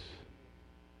flows.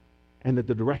 And that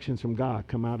the directions from God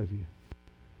come out of you.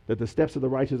 That the steps of the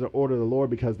righteous are ordered of the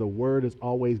Lord, because the word is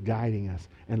always guiding us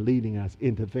and leading us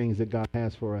into things that God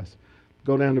has for us.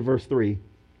 Go down to verse 3.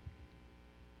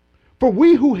 For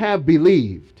we who have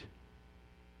believed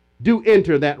do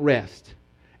enter that rest.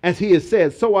 As he has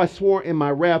said, so I swore in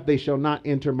my wrath, they shall not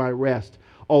enter my rest,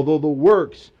 although the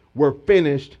works were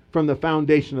finished from the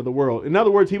foundation of the world. In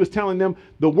other words, he was telling them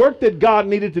the work that God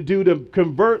needed to do to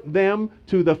convert them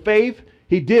to the faith,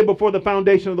 he did before the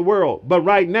foundation of the world. But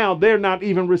right now, they're not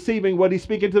even receiving what he's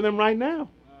speaking to them right now.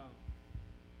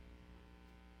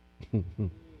 Wow.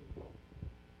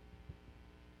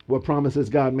 What promises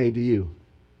God made to you?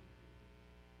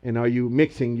 And are you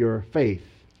mixing your faith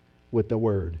with the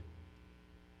word?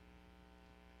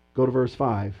 Go to verse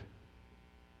 5.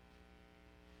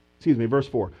 Verse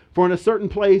 4. For in a certain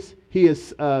place he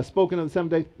has spoken of the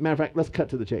seventh day. Matter of fact, let's cut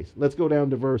to the chase. Let's go down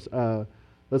to verse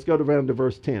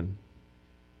 10.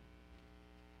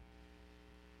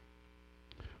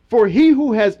 For he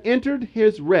who has entered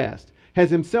his rest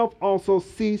has himself also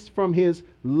ceased from his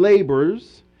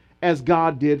labors, as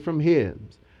God did from his.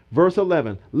 Verse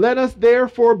 11, let us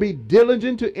therefore be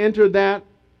diligent to enter that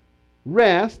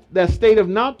rest, that state of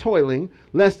not toiling,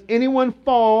 lest anyone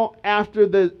fall after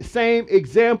the same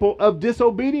example of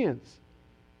disobedience.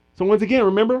 So once again,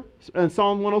 remember in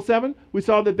Psalm 107, we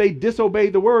saw that they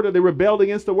disobeyed the word, or they rebelled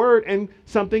against the word, and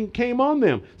something came on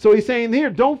them. So he's saying here,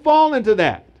 don't fall into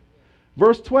that.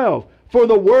 Verse 12, for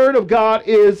the word of God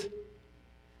is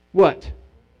what?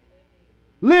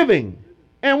 Living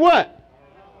And what?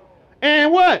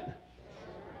 And what?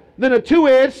 Then a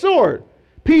two-edged sword,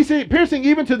 piercing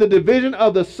even to the division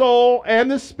of the soul and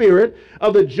the spirit,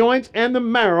 of the joints and the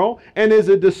marrow, and is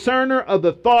a discerner of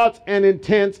the thoughts and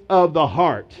intents of the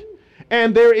heart.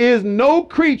 And there is no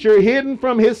creature hidden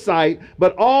from his sight,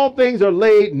 but all things are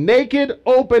laid naked,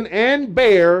 open, and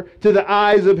bare to the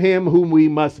eyes of him whom we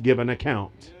must give an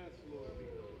account.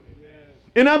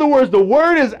 In other words, the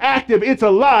word is active. It's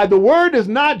alive. The word is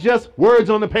not just words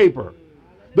on the paper.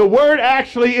 The word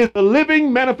actually is the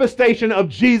living manifestation of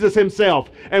Jesus himself.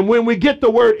 And when we get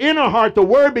the word in our heart, the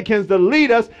word begins to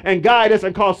lead us and guide us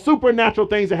and cause supernatural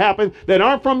things to happen that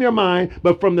aren't from your mind,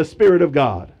 but from the Spirit of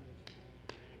God.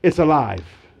 It's alive.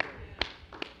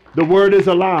 The word is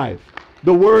alive.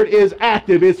 The word is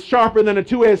active. It's sharper than a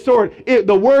two-edged sword.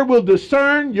 The word will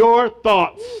discern your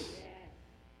thoughts.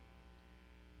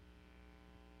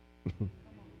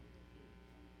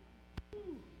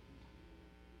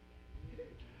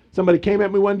 Somebody came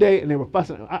at me one day and they were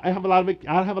fussing. I have a lot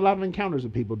of encounters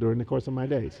with people during the course of my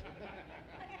days.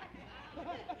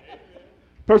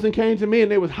 Person came to me and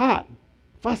they was hot,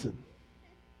 fussing.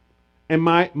 And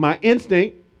my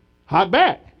instinct, hot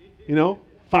back.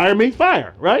 Fire meets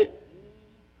fire, right?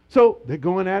 So they're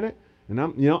going at it, and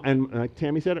and like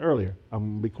Tammy said earlier,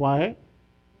 I'm gonna be quiet.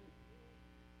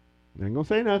 I ain't gonna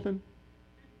say nothing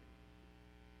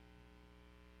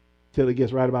till it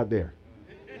gets right about there.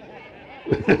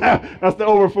 That's the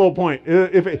overflow point.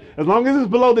 As long as it's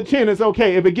below the chin, it's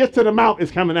okay. If it gets to the mouth,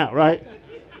 it's coming out, right?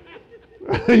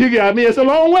 It's a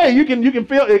long way. You can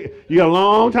feel it. You got a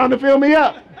long time to fill me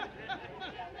up.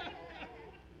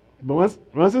 But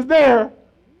once it's there,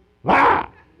 ah!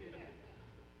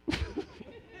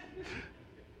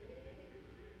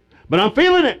 But I'm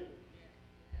feeling it.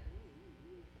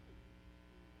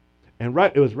 And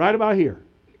it was right about here.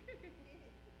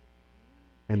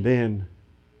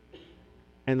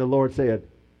 And the Lord said,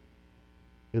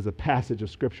 there's a passage of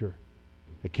scripture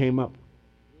that came up.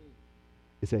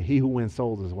 It said, he who wins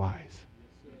souls is wise.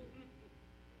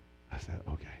 I said,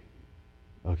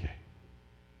 okay.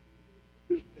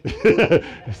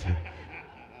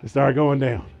 It started going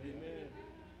down.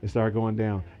 It started going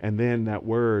down. And then that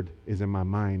word is in my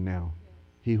mind now.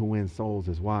 He who wins souls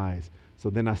is wise. So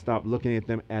then I stopped looking at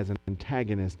them as an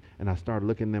antagonist, and I started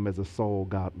looking at them as a soul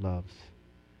God loves.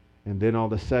 And then all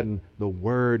of a sudden, the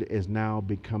word is now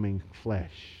becoming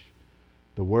flesh.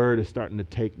 The word is starting to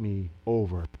take me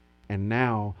over. And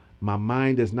now my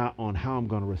mind is not on how I'm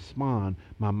going to respond.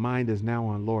 My mind is now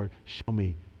on, Lord, show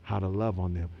me how to love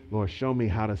on them. Lord, show me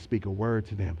how to speak a word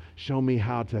to them. Show me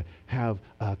how to have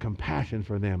compassion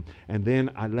for them. And then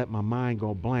I let my mind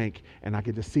go blank, and I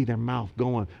could just see their mouth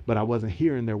going, but I wasn't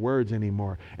hearing their words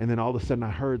anymore. And then all of a sudden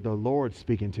I heard the Lord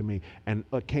speaking to me, and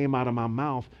what came out of my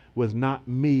mouth was not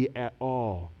me at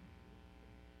all.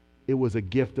 It was a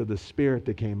gift of the Spirit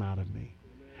that came out of me.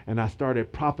 And I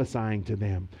started prophesying to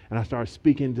them, and I started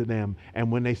speaking to them.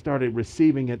 And when they started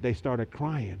receiving it, they started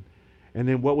crying. And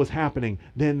then what was happening?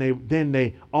 Then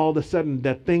they all of a sudden,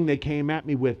 that thing they came at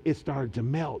me with, it started to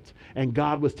melt. And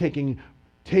God was taking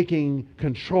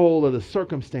control of the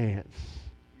circumstance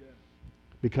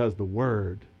because the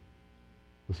word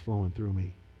was flowing through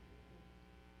me.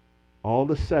 All of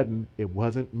a sudden, it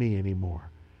wasn't me anymore.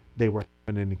 They were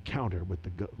having an encounter with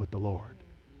the Lord.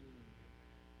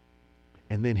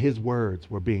 And then his words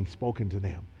were being spoken to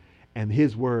them. And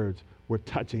his words were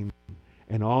touching them.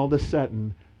 And all of a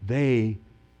sudden, they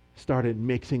started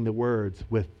mixing the words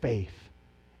with faith.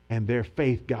 And their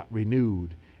faith got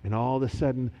renewed. And all of a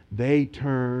sudden, they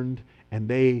turned and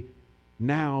they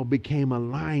now became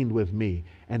aligned with me.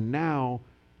 And now,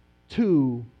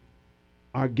 two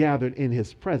are gathered in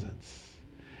his presence.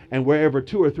 And wherever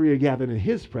two or three are gathered in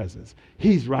his presence,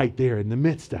 he's right there in the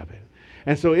midst of it.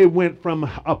 And so it went from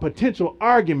a potential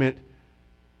argument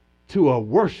to a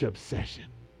worship session.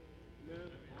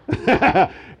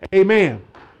 Amen.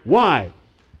 Why?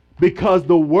 Because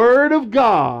the word of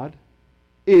God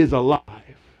is alive.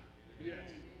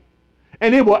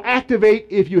 And it will activate,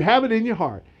 if you have it in your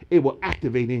heart, it will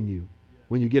activate in you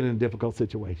when you get in difficult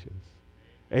situations.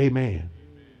 Amen.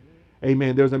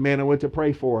 Amen. There's a man I went to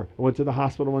pray for. I went to the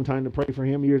hospital one time to pray for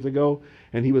him years ago,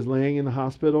 and he was laying in the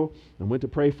hospital. I went to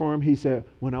pray for him. He said,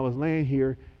 when I was laying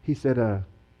here, he said,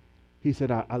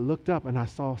 I looked up and I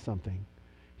saw something.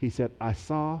 He said, I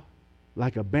saw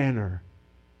like a banner.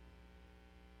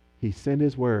 He sent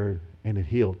his word and it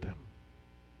healed them.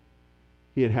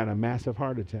 He had a massive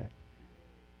heart attack.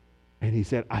 And he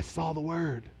said, I saw the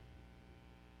word.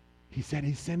 He said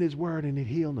he sent his word and it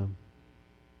healed him.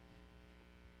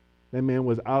 That man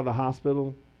was out of the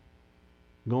hospital,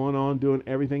 going on, doing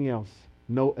everything else.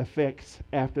 no effects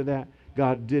after that.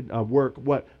 God did a work.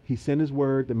 What? He sent his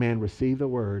word. The man received the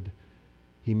word.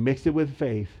 He mixed it with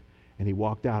faith, and he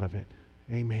walked out of it.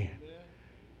 Amen.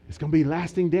 It's going to be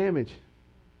lasting damage.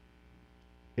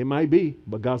 It might be,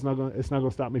 but it's not going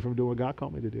to stop me from doing what God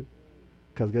called me to do.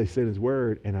 Because God said his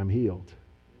word, and I'm healed.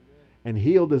 And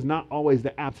healed is not always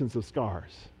the absence of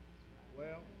scars.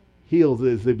 Healed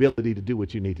is the ability to do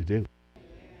what you need to do.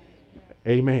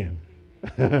 Amen.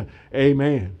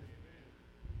 Amen.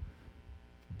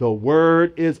 The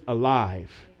word is alive.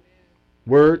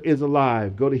 Word is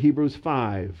alive. Go to Hebrews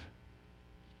 5,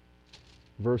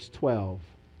 verse 12.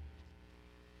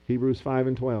 Hebrews 5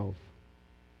 and 12.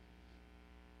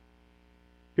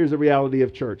 Here's the reality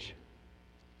of church.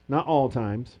 Not all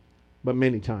times, but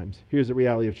many times. Here's the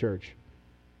reality of church.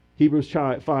 Hebrews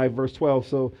 5, verse 12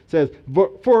 so says,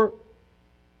 For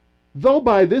though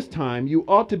by this time you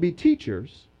ought to be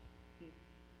teachers,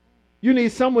 you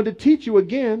need someone to teach you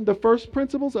again the first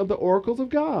principles of the oracles of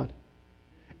God,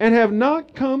 and have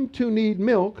not come to need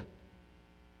milk.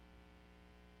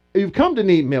 You've come to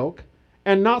need milk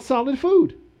and not solid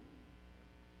food.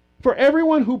 For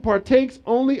everyone who partakes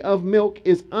only of milk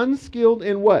is unskilled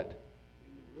in what?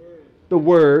 The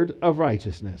word of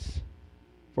righteousness,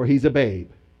 for he's a babe.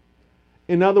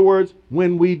 In other words,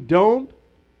 when we don't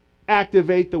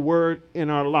activate the word in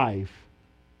our life,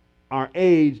 our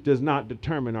age does not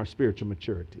determine our spiritual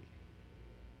maturity.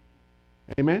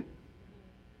 Amen?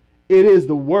 It is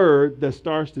the word that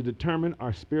starts to determine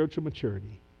our spiritual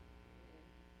maturity.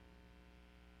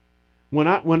 When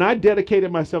I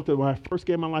dedicated myself when I first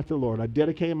gave my life to the Lord, I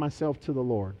dedicated myself to the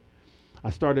Lord.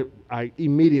 I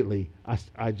immediately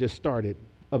just started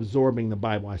absorbing the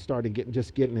Bible. I started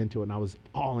getting into it, and I was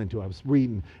all into it. I was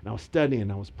reading, and I was studying,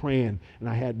 and I was praying, and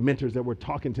I had mentors that were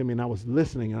talking to me, and I was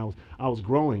listening, and I was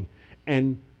growing.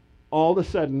 And all of a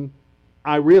sudden,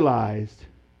 I realized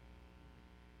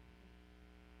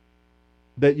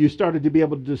that you started to be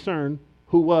able to discern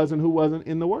who was and who wasn't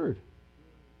in the Word.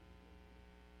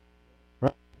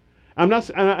 Right? I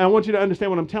want you to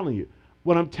understand what I'm telling you.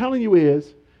 What I'm telling you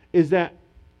is that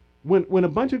when a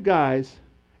bunch of guys,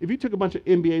 if you took a bunch of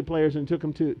NBA players and took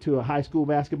them to a high school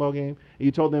basketball game, and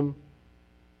you told them,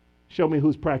 show me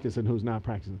who's practicing, who's not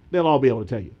practicing, they'll all be able to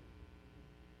tell you.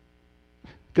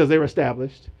 Because they're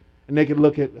established, and they can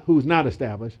look at who's not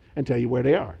established and tell you where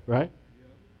they are, right?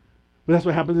 But that's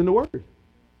what happens in the Word.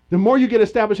 The more you get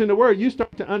established in the Word, you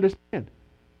start to understand.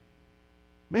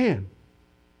 Man,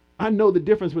 I know the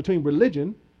difference between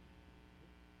religion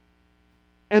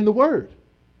and the Word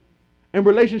and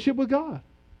relationship with God.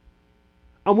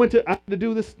 I had to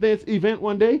do this event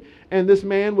one day, and this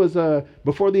man was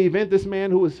before the event. This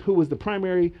man who was the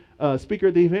primary speaker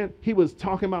at the event, he was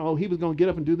talking about he was going to get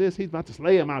up and do this. He's about to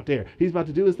slay him out there. He's about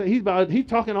to do this thing. He's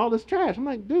talking all this trash. I'm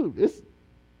like, dude,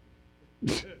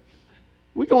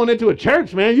 we going into a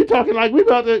church, man. You talking like we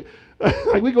about to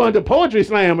like we going to poetry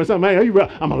slam or something. Man,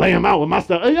 I'm gonna lay him out with my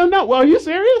stuff. No, well, are you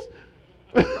serious?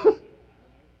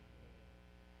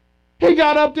 He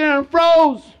got up there and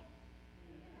froze.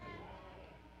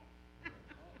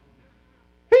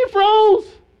 He froze.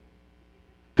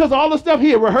 Because all the stuff he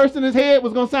had rehearsed in his head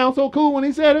was going to sound so cool when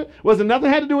he said it. Nothing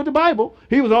had to do with the Bible.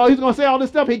 He was going to say all this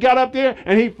stuff. He got up there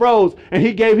and he froze. And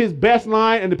he gave his best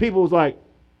line, and the people was like,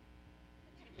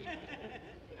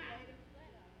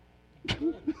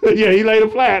 yeah, he laid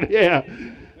it flat. Yeah.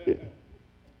 I'm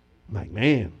like,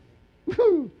 man.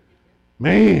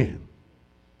 Man.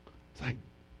 It's like,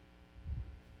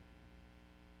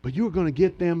 but you were going to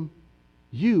get them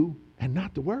you and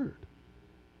not the word.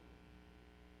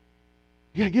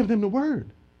 You got to give them the word.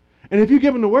 And if you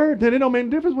give them the word, then it don't make a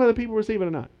difference whether people receive it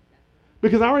or not.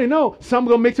 Because I already know some are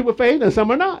going to mix it with faith and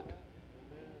some are not.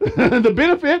 The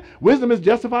benefit, wisdom is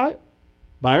justified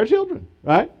by our children,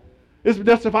 right? It's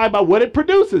justified by what it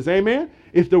produces, amen?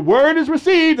 If the word is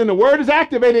received and the word is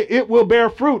activated, it will bear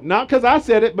fruit. Not because I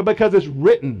said it, but because it's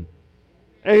written.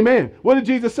 Amen. What did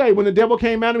Jesus say? When the devil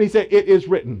came at him, he said, it is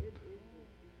written.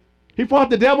 He fought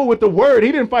the devil with the word.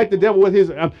 He didn't fight the devil with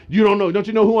his, you don't know, don't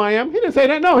you know who I am? He didn't say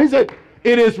that. No, he said,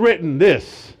 it is written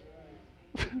this.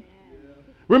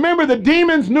 Remember, the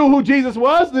demons knew who Jesus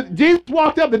was. Jesus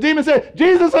walked up. The demon said,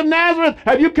 Jesus of Nazareth,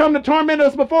 have you come to torment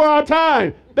us before our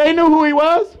time? They knew who he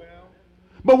was.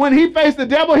 But when he faced the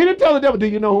devil, he didn't tell the devil, do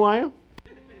you know who I am?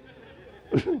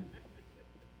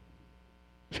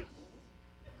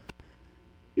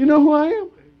 You know who I am?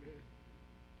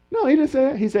 No, he didn't say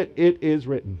that. He said, it is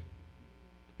written.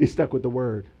 He stuck with the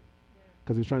word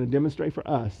because he's trying to demonstrate for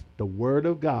us the word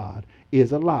of God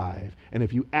is alive. And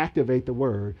if you activate the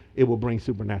word, it will bring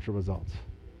supernatural results.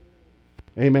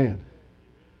 Amen.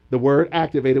 The word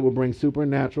activated will bring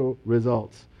supernatural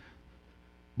results.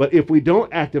 But if we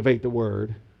don't activate the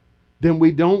word, then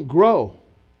we don't grow.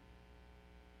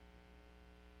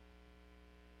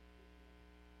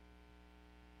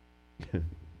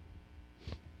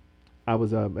 I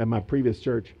was at my previous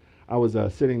church. I was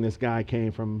sitting. This guy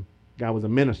was a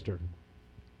minister,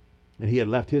 and he had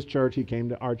left his church. He came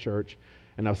to our church,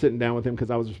 and I was sitting down with him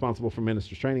because I was responsible for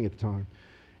ministers training at the time.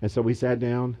 And so we sat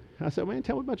down. I said, "Man,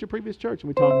 tell me about your previous church." And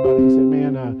we talked about it.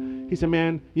 He said,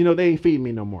 "Man, they ain't feeding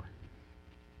me no more."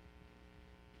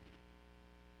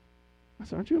 I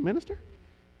said, "Aren't you a minister?"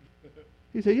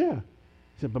 He said, "Yeah."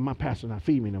 He said, "But my pastor's not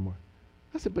feeding me no more."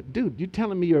 I said, "But dude, you're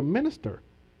telling me you're a minister."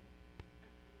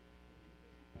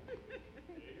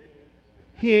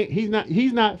 He's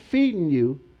not feeding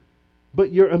you,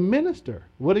 but you're a minister.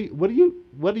 What are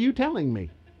you telling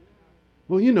me?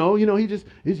 Well, he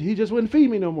just wouldn't feed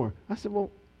me no more. I said,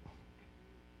 "Well,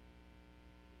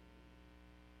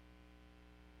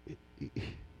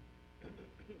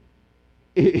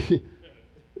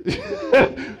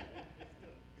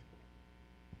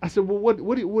 I said, "Well, what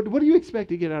do you expect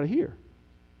to get out of here?"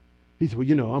 He said,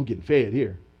 "Well, I'm getting fed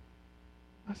here."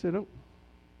 I said, "Oh,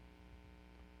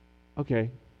 okay.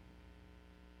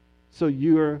 So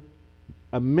you're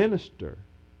a minister,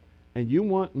 and you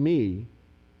want me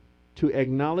to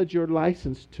acknowledge your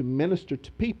license to minister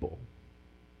to people,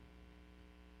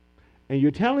 and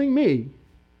you're telling me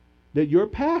that your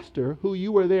pastor, who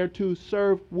you were there to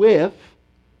serve with,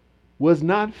 was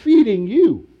not feeding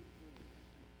you,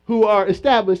 who are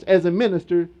established as a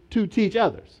minister to teach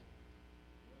others.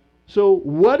 So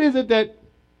what is it that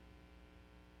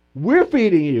we're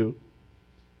feeding you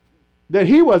that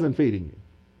he wasn't feeding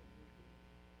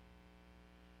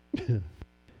you?"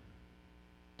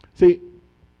 See,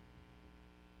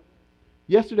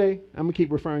 yesterday, I'm going to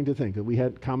keep referring to things because we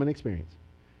had common experience.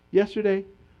 Yesterday,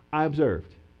 I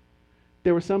observed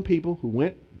there were some people who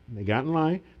went, they got in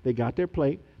line, they got their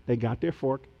plate, they got their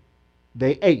fork,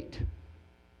 they ate.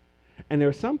 And there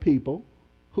are some people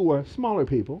who are smaller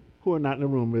people who are not in the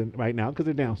room right now because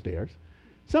they're downstairs.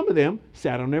 Some of them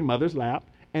sat on their mother's lap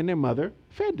and their mother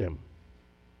fed them.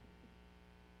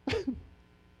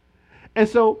 And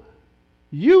so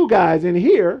you guys in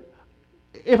here,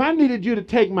 if I needed you to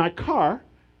take my car,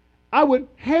 I would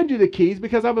hand you the keys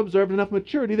because I've observed enough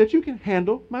maturity that you can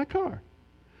handle my car.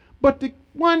 But the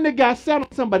one that got sat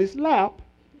on somebody's lap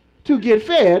to get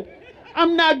fed,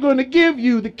 I'm not going to give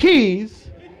you the keys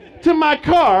to my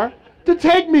car to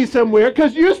take me somewhere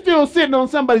because you're still sitting on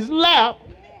somebody's lap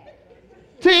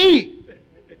to eat.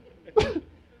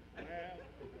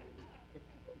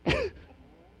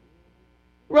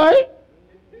 Right?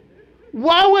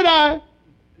 Why would I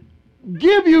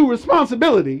give you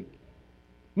responsibility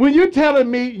when you're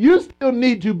telling me you still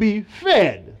need to be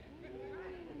fed?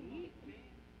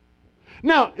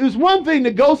 Now, it's one thing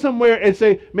to go somewhere and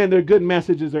say, "Man, they're good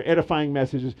messages, they're edifying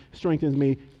messages, strengthens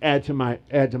me, add to my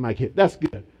kid." That's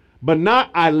good. But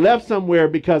not, I left somewhere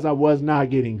because I was not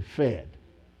getting fed.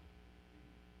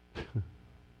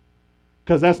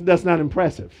 Because that's not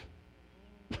impressive.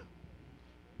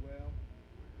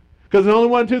 Because there's only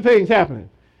one of two things happening.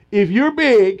 If you're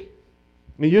big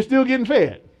and you're still getting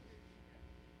fed,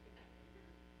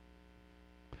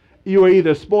 you are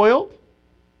either spoiled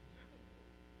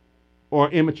or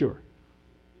immature.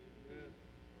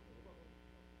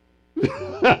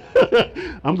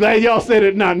 I'm glad y'all said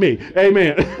it, not me.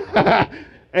 Amen.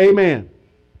 Amen.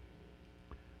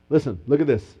 Listen, look at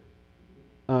this.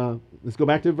 Let's go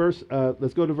back to verse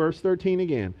 13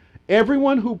 again.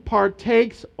 Everyone who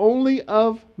partakes only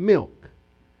of milk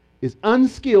is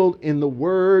unskilled in the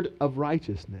word of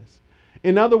righteousness.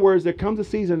 In other words, there comes a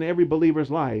season in every believer's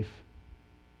life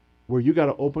where you got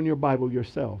to open your Bible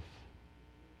yourself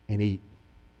and eat.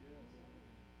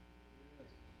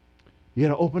 You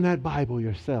got to open that Bible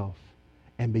yourself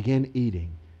and begin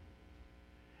eating.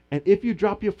 And if you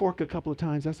drop your fork a couple of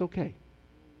times, that's okay.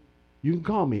 You can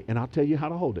call me and I'll tell you how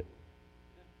to hold it.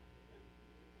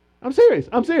 I'm serious.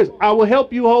 I will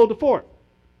help you hold the fork.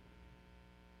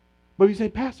 But you say,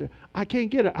 "Pastor, I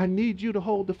can't get it. I need you to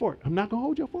hold the fork." I'm not going to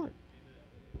hold your fork.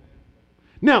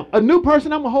 Now, a new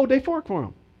person, I'm going to hold their fork for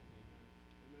them.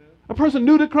 A person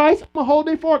new to Christ, I'm going to hold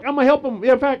their fork. I'm going to help them.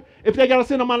 In fact, if they got to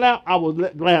sit on my lap, I will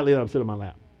gladly let them sit on my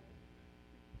lap.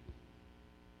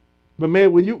 But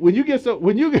man, when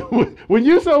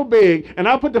you're so big, and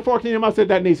I put the fork in your mouth, said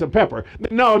that needs some pepper.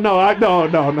 No,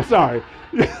 sorry.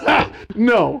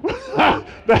 No,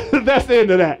 that's the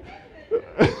end of that.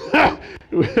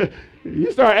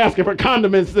 You start asking for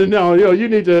condiments, then you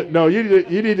need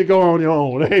to go on your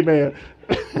own. Amen.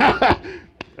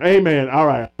 Amen. All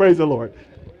right. Praise the Lord.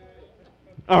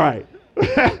 All right.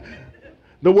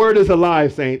 The word is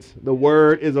alive, saints. The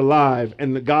word is alive.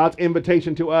 And God's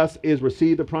invitation to us is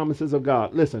receive the promises of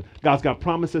God. Listen, God's got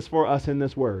promises for us in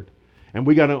this word. And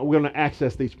we're going to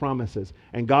access these promises.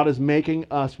 And God is making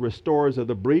us restorers of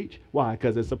the breach. Why?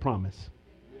 Because it's a promise.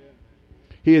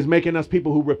 He is making us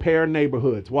people who repair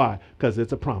neighborhoods. Why? Because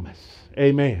it's a promise.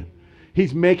 Amen.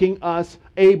 He's making us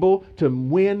able to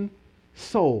win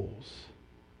souls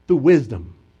through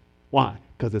wisdom. Why?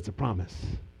 Because it's a promise.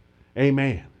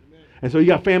 Amen. And so you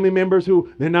got family members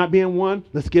who they're not being won.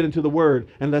 Let's get into the word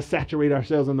and let's saturate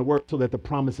ourselves in the word so that the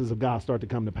promises of God start to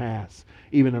come to pass,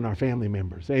 even in our family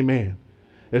members. Amen.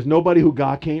 There's nobody who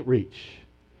God can't reach.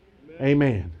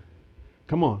 Amen.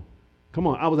 Come on. Come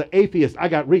on. I was an atheist. I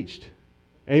got reached.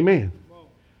 Amen.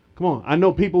 Come on. I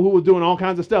know people who were doing all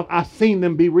kinds of stuff. I've seen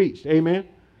them be reached. Amen.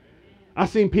 I've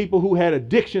seen people who had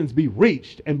addictions be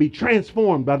reached and be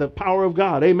transformed by the power of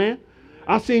God. Amen.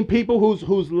 I've seen people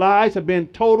whose lives have been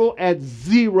total at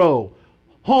zero,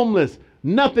 homeless,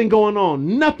 nothing going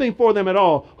on, nothing for them at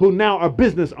all, who now are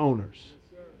business owners.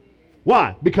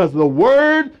 Why? Because the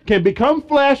word can become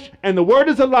flesh and the word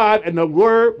is alive and the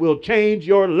word will change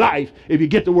your life if you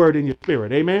get the word in your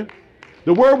spirit. Amen.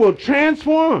 The word will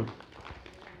transform.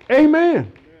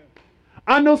 Amen.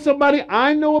 I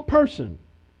know a person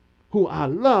who I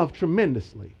love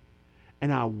tremendously,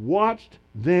 and I watched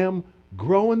them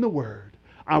grow in the word.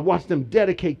 I watched them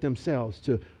dedicate themselves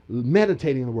to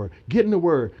meditating the word, getting the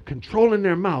word, controlling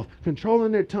their mouth,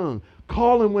 controlling their tongue,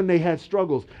 calling when they had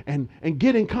struggles, and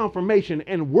getting confirmation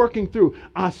and working through.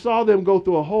 I saw them go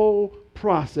through a whole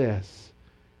process.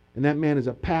 And that man is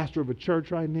a pastor of a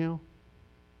church right now,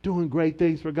 doing great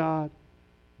things for God.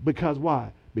 Because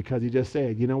why? Because he just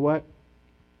said, you know what?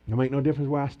 It'll make no difference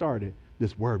where I started.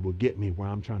 This word will get me where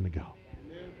I'm trying to go.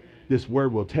 This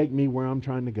word will take me where I'm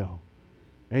trying to go.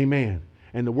 Amen.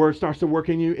 And the word starts to work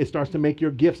in you. It starts to make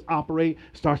your gifts operate,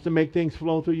 starts to make things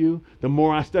flow through you. The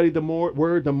more I study the more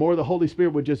word, the more the Holy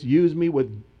Spirit would just use me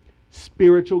with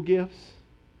spiritual gifts.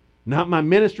 Not my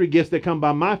ministry gifts that come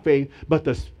by my faith, but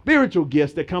the spiritual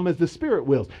gifts that come as the Spirit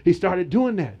wills. He started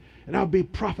doing that. And I would be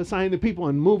prophesying to people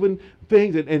and moving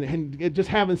things and just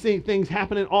having seen things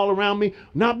happening all around me.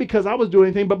 Not because I was doing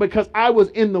anything, but because I was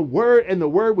in the word and the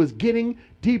word was getting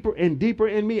deeper and deeper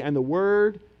in me. And the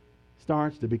word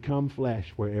starts to become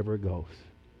flesh wherever it goes.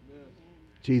 Amen.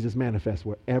 Jesus manifests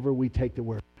wherever we take the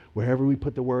word, wherever we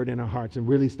put the word in our hearts and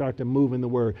really start to move in the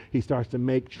word. He starts to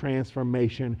make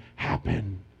transformation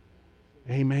happen.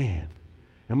 Amen.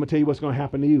 I'm going to tell you what's going to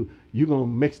happen to you. You're going to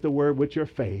mix the word with your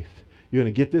faith. You're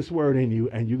going to get this word in you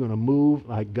and you're going to move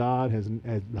like God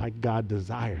like God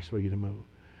desires for you to move.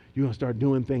 You're going to start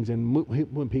doing things and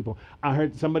moving people. I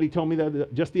heard somebody told me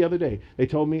that just the other day. They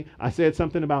told me, I said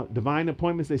something about divine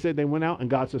appointments. They said they went out and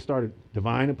God just started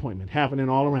divine appointment happening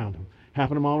all around them.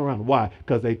 Happening all around them. Why?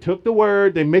 Because they took the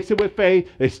word, they mixed it with faith,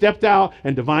 they stepped out,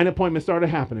 and divine appointments started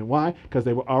happening. Why? Because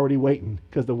they were already waiting.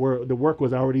 Because the work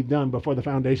was already done before the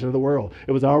foundation of the world.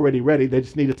 It was already ready. They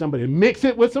just needed somebody to mix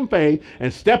it with some faith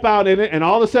and step out in it, and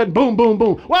all of a sudden, boom, boom,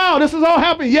 boom. Wow, this is all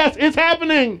happening. Yes, it's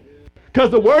happening.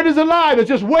 Because the word is alive. It's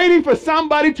just waiting for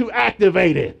somebody to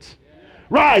activate it.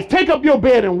 Rise, take up your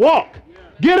bed and walk.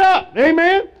 Get up.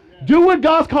 Amen. Do what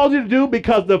God's called you to do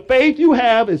because the faith you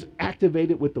have is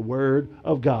activated with the word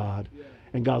of God.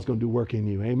 And God's going to do work in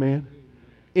you. Amen.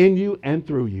 In you and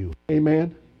through you.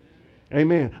 Amen.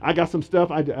 Amen. I got some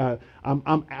stuff I'm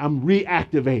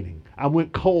reactivating. I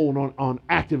went cold on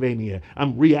activating it.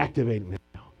 I'm reactivating it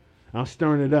now. I'm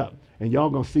stirring it up. And y'all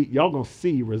going to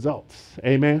see results.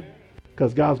 Amen.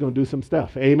 Because God's going to do some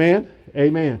stuff. Amen.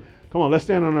 Amen. Come on, let's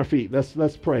stand on our feet.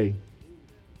 Let's pray.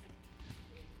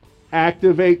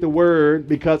 Activate the word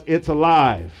because it's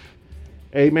alive.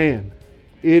 Amen.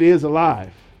 It is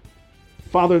alive.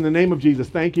 Father, in the name of Jesus,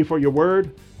 thank you for your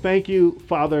word. Thank you,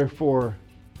 Father, for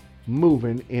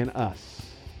moving in us,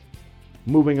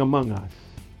 moving among us.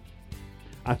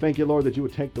 I thank you, Lord, that you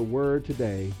would take the word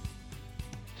today,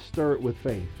 stir it with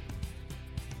faith,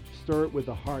 stir it with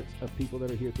the hearts of people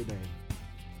that are here today.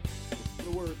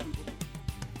 The word, people.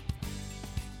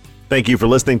 Thank you for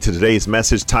listening to today's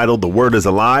message titled The Word is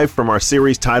Alive from our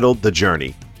series titled The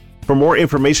Journey. For more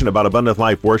information about Abundant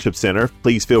Life Worship Center,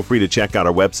 please feel free to check out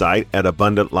our website at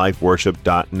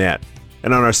abundantlifeworship.net.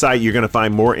 And on our site, you're going to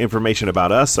find more information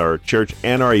about us, our church,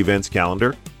 and our events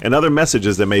calendar, and other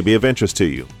messages that may be of interest to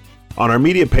you. On our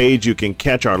media page, you can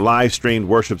catch our live-streamed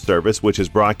worship service, which is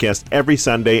broadcast every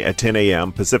Sunday at 10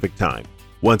 a.m. Pacific Time.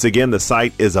 Once again, the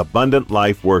site is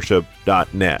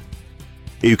abundantlifeworship.net.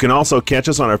 You can also catch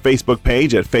us on our Facebook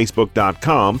page at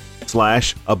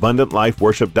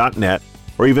facebook.com/abundantlifeworship.net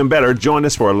Or even better, join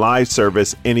us for a live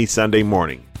service any Sunday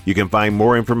morning. You can find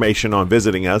more information on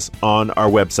visiting us on our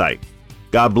website.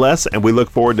 God bless, and we look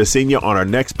forward to seeing you on our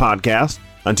next podcast.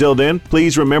 Until then,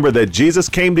 please remember that Jesus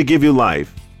came to give you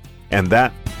life, and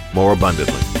that more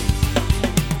abundantly.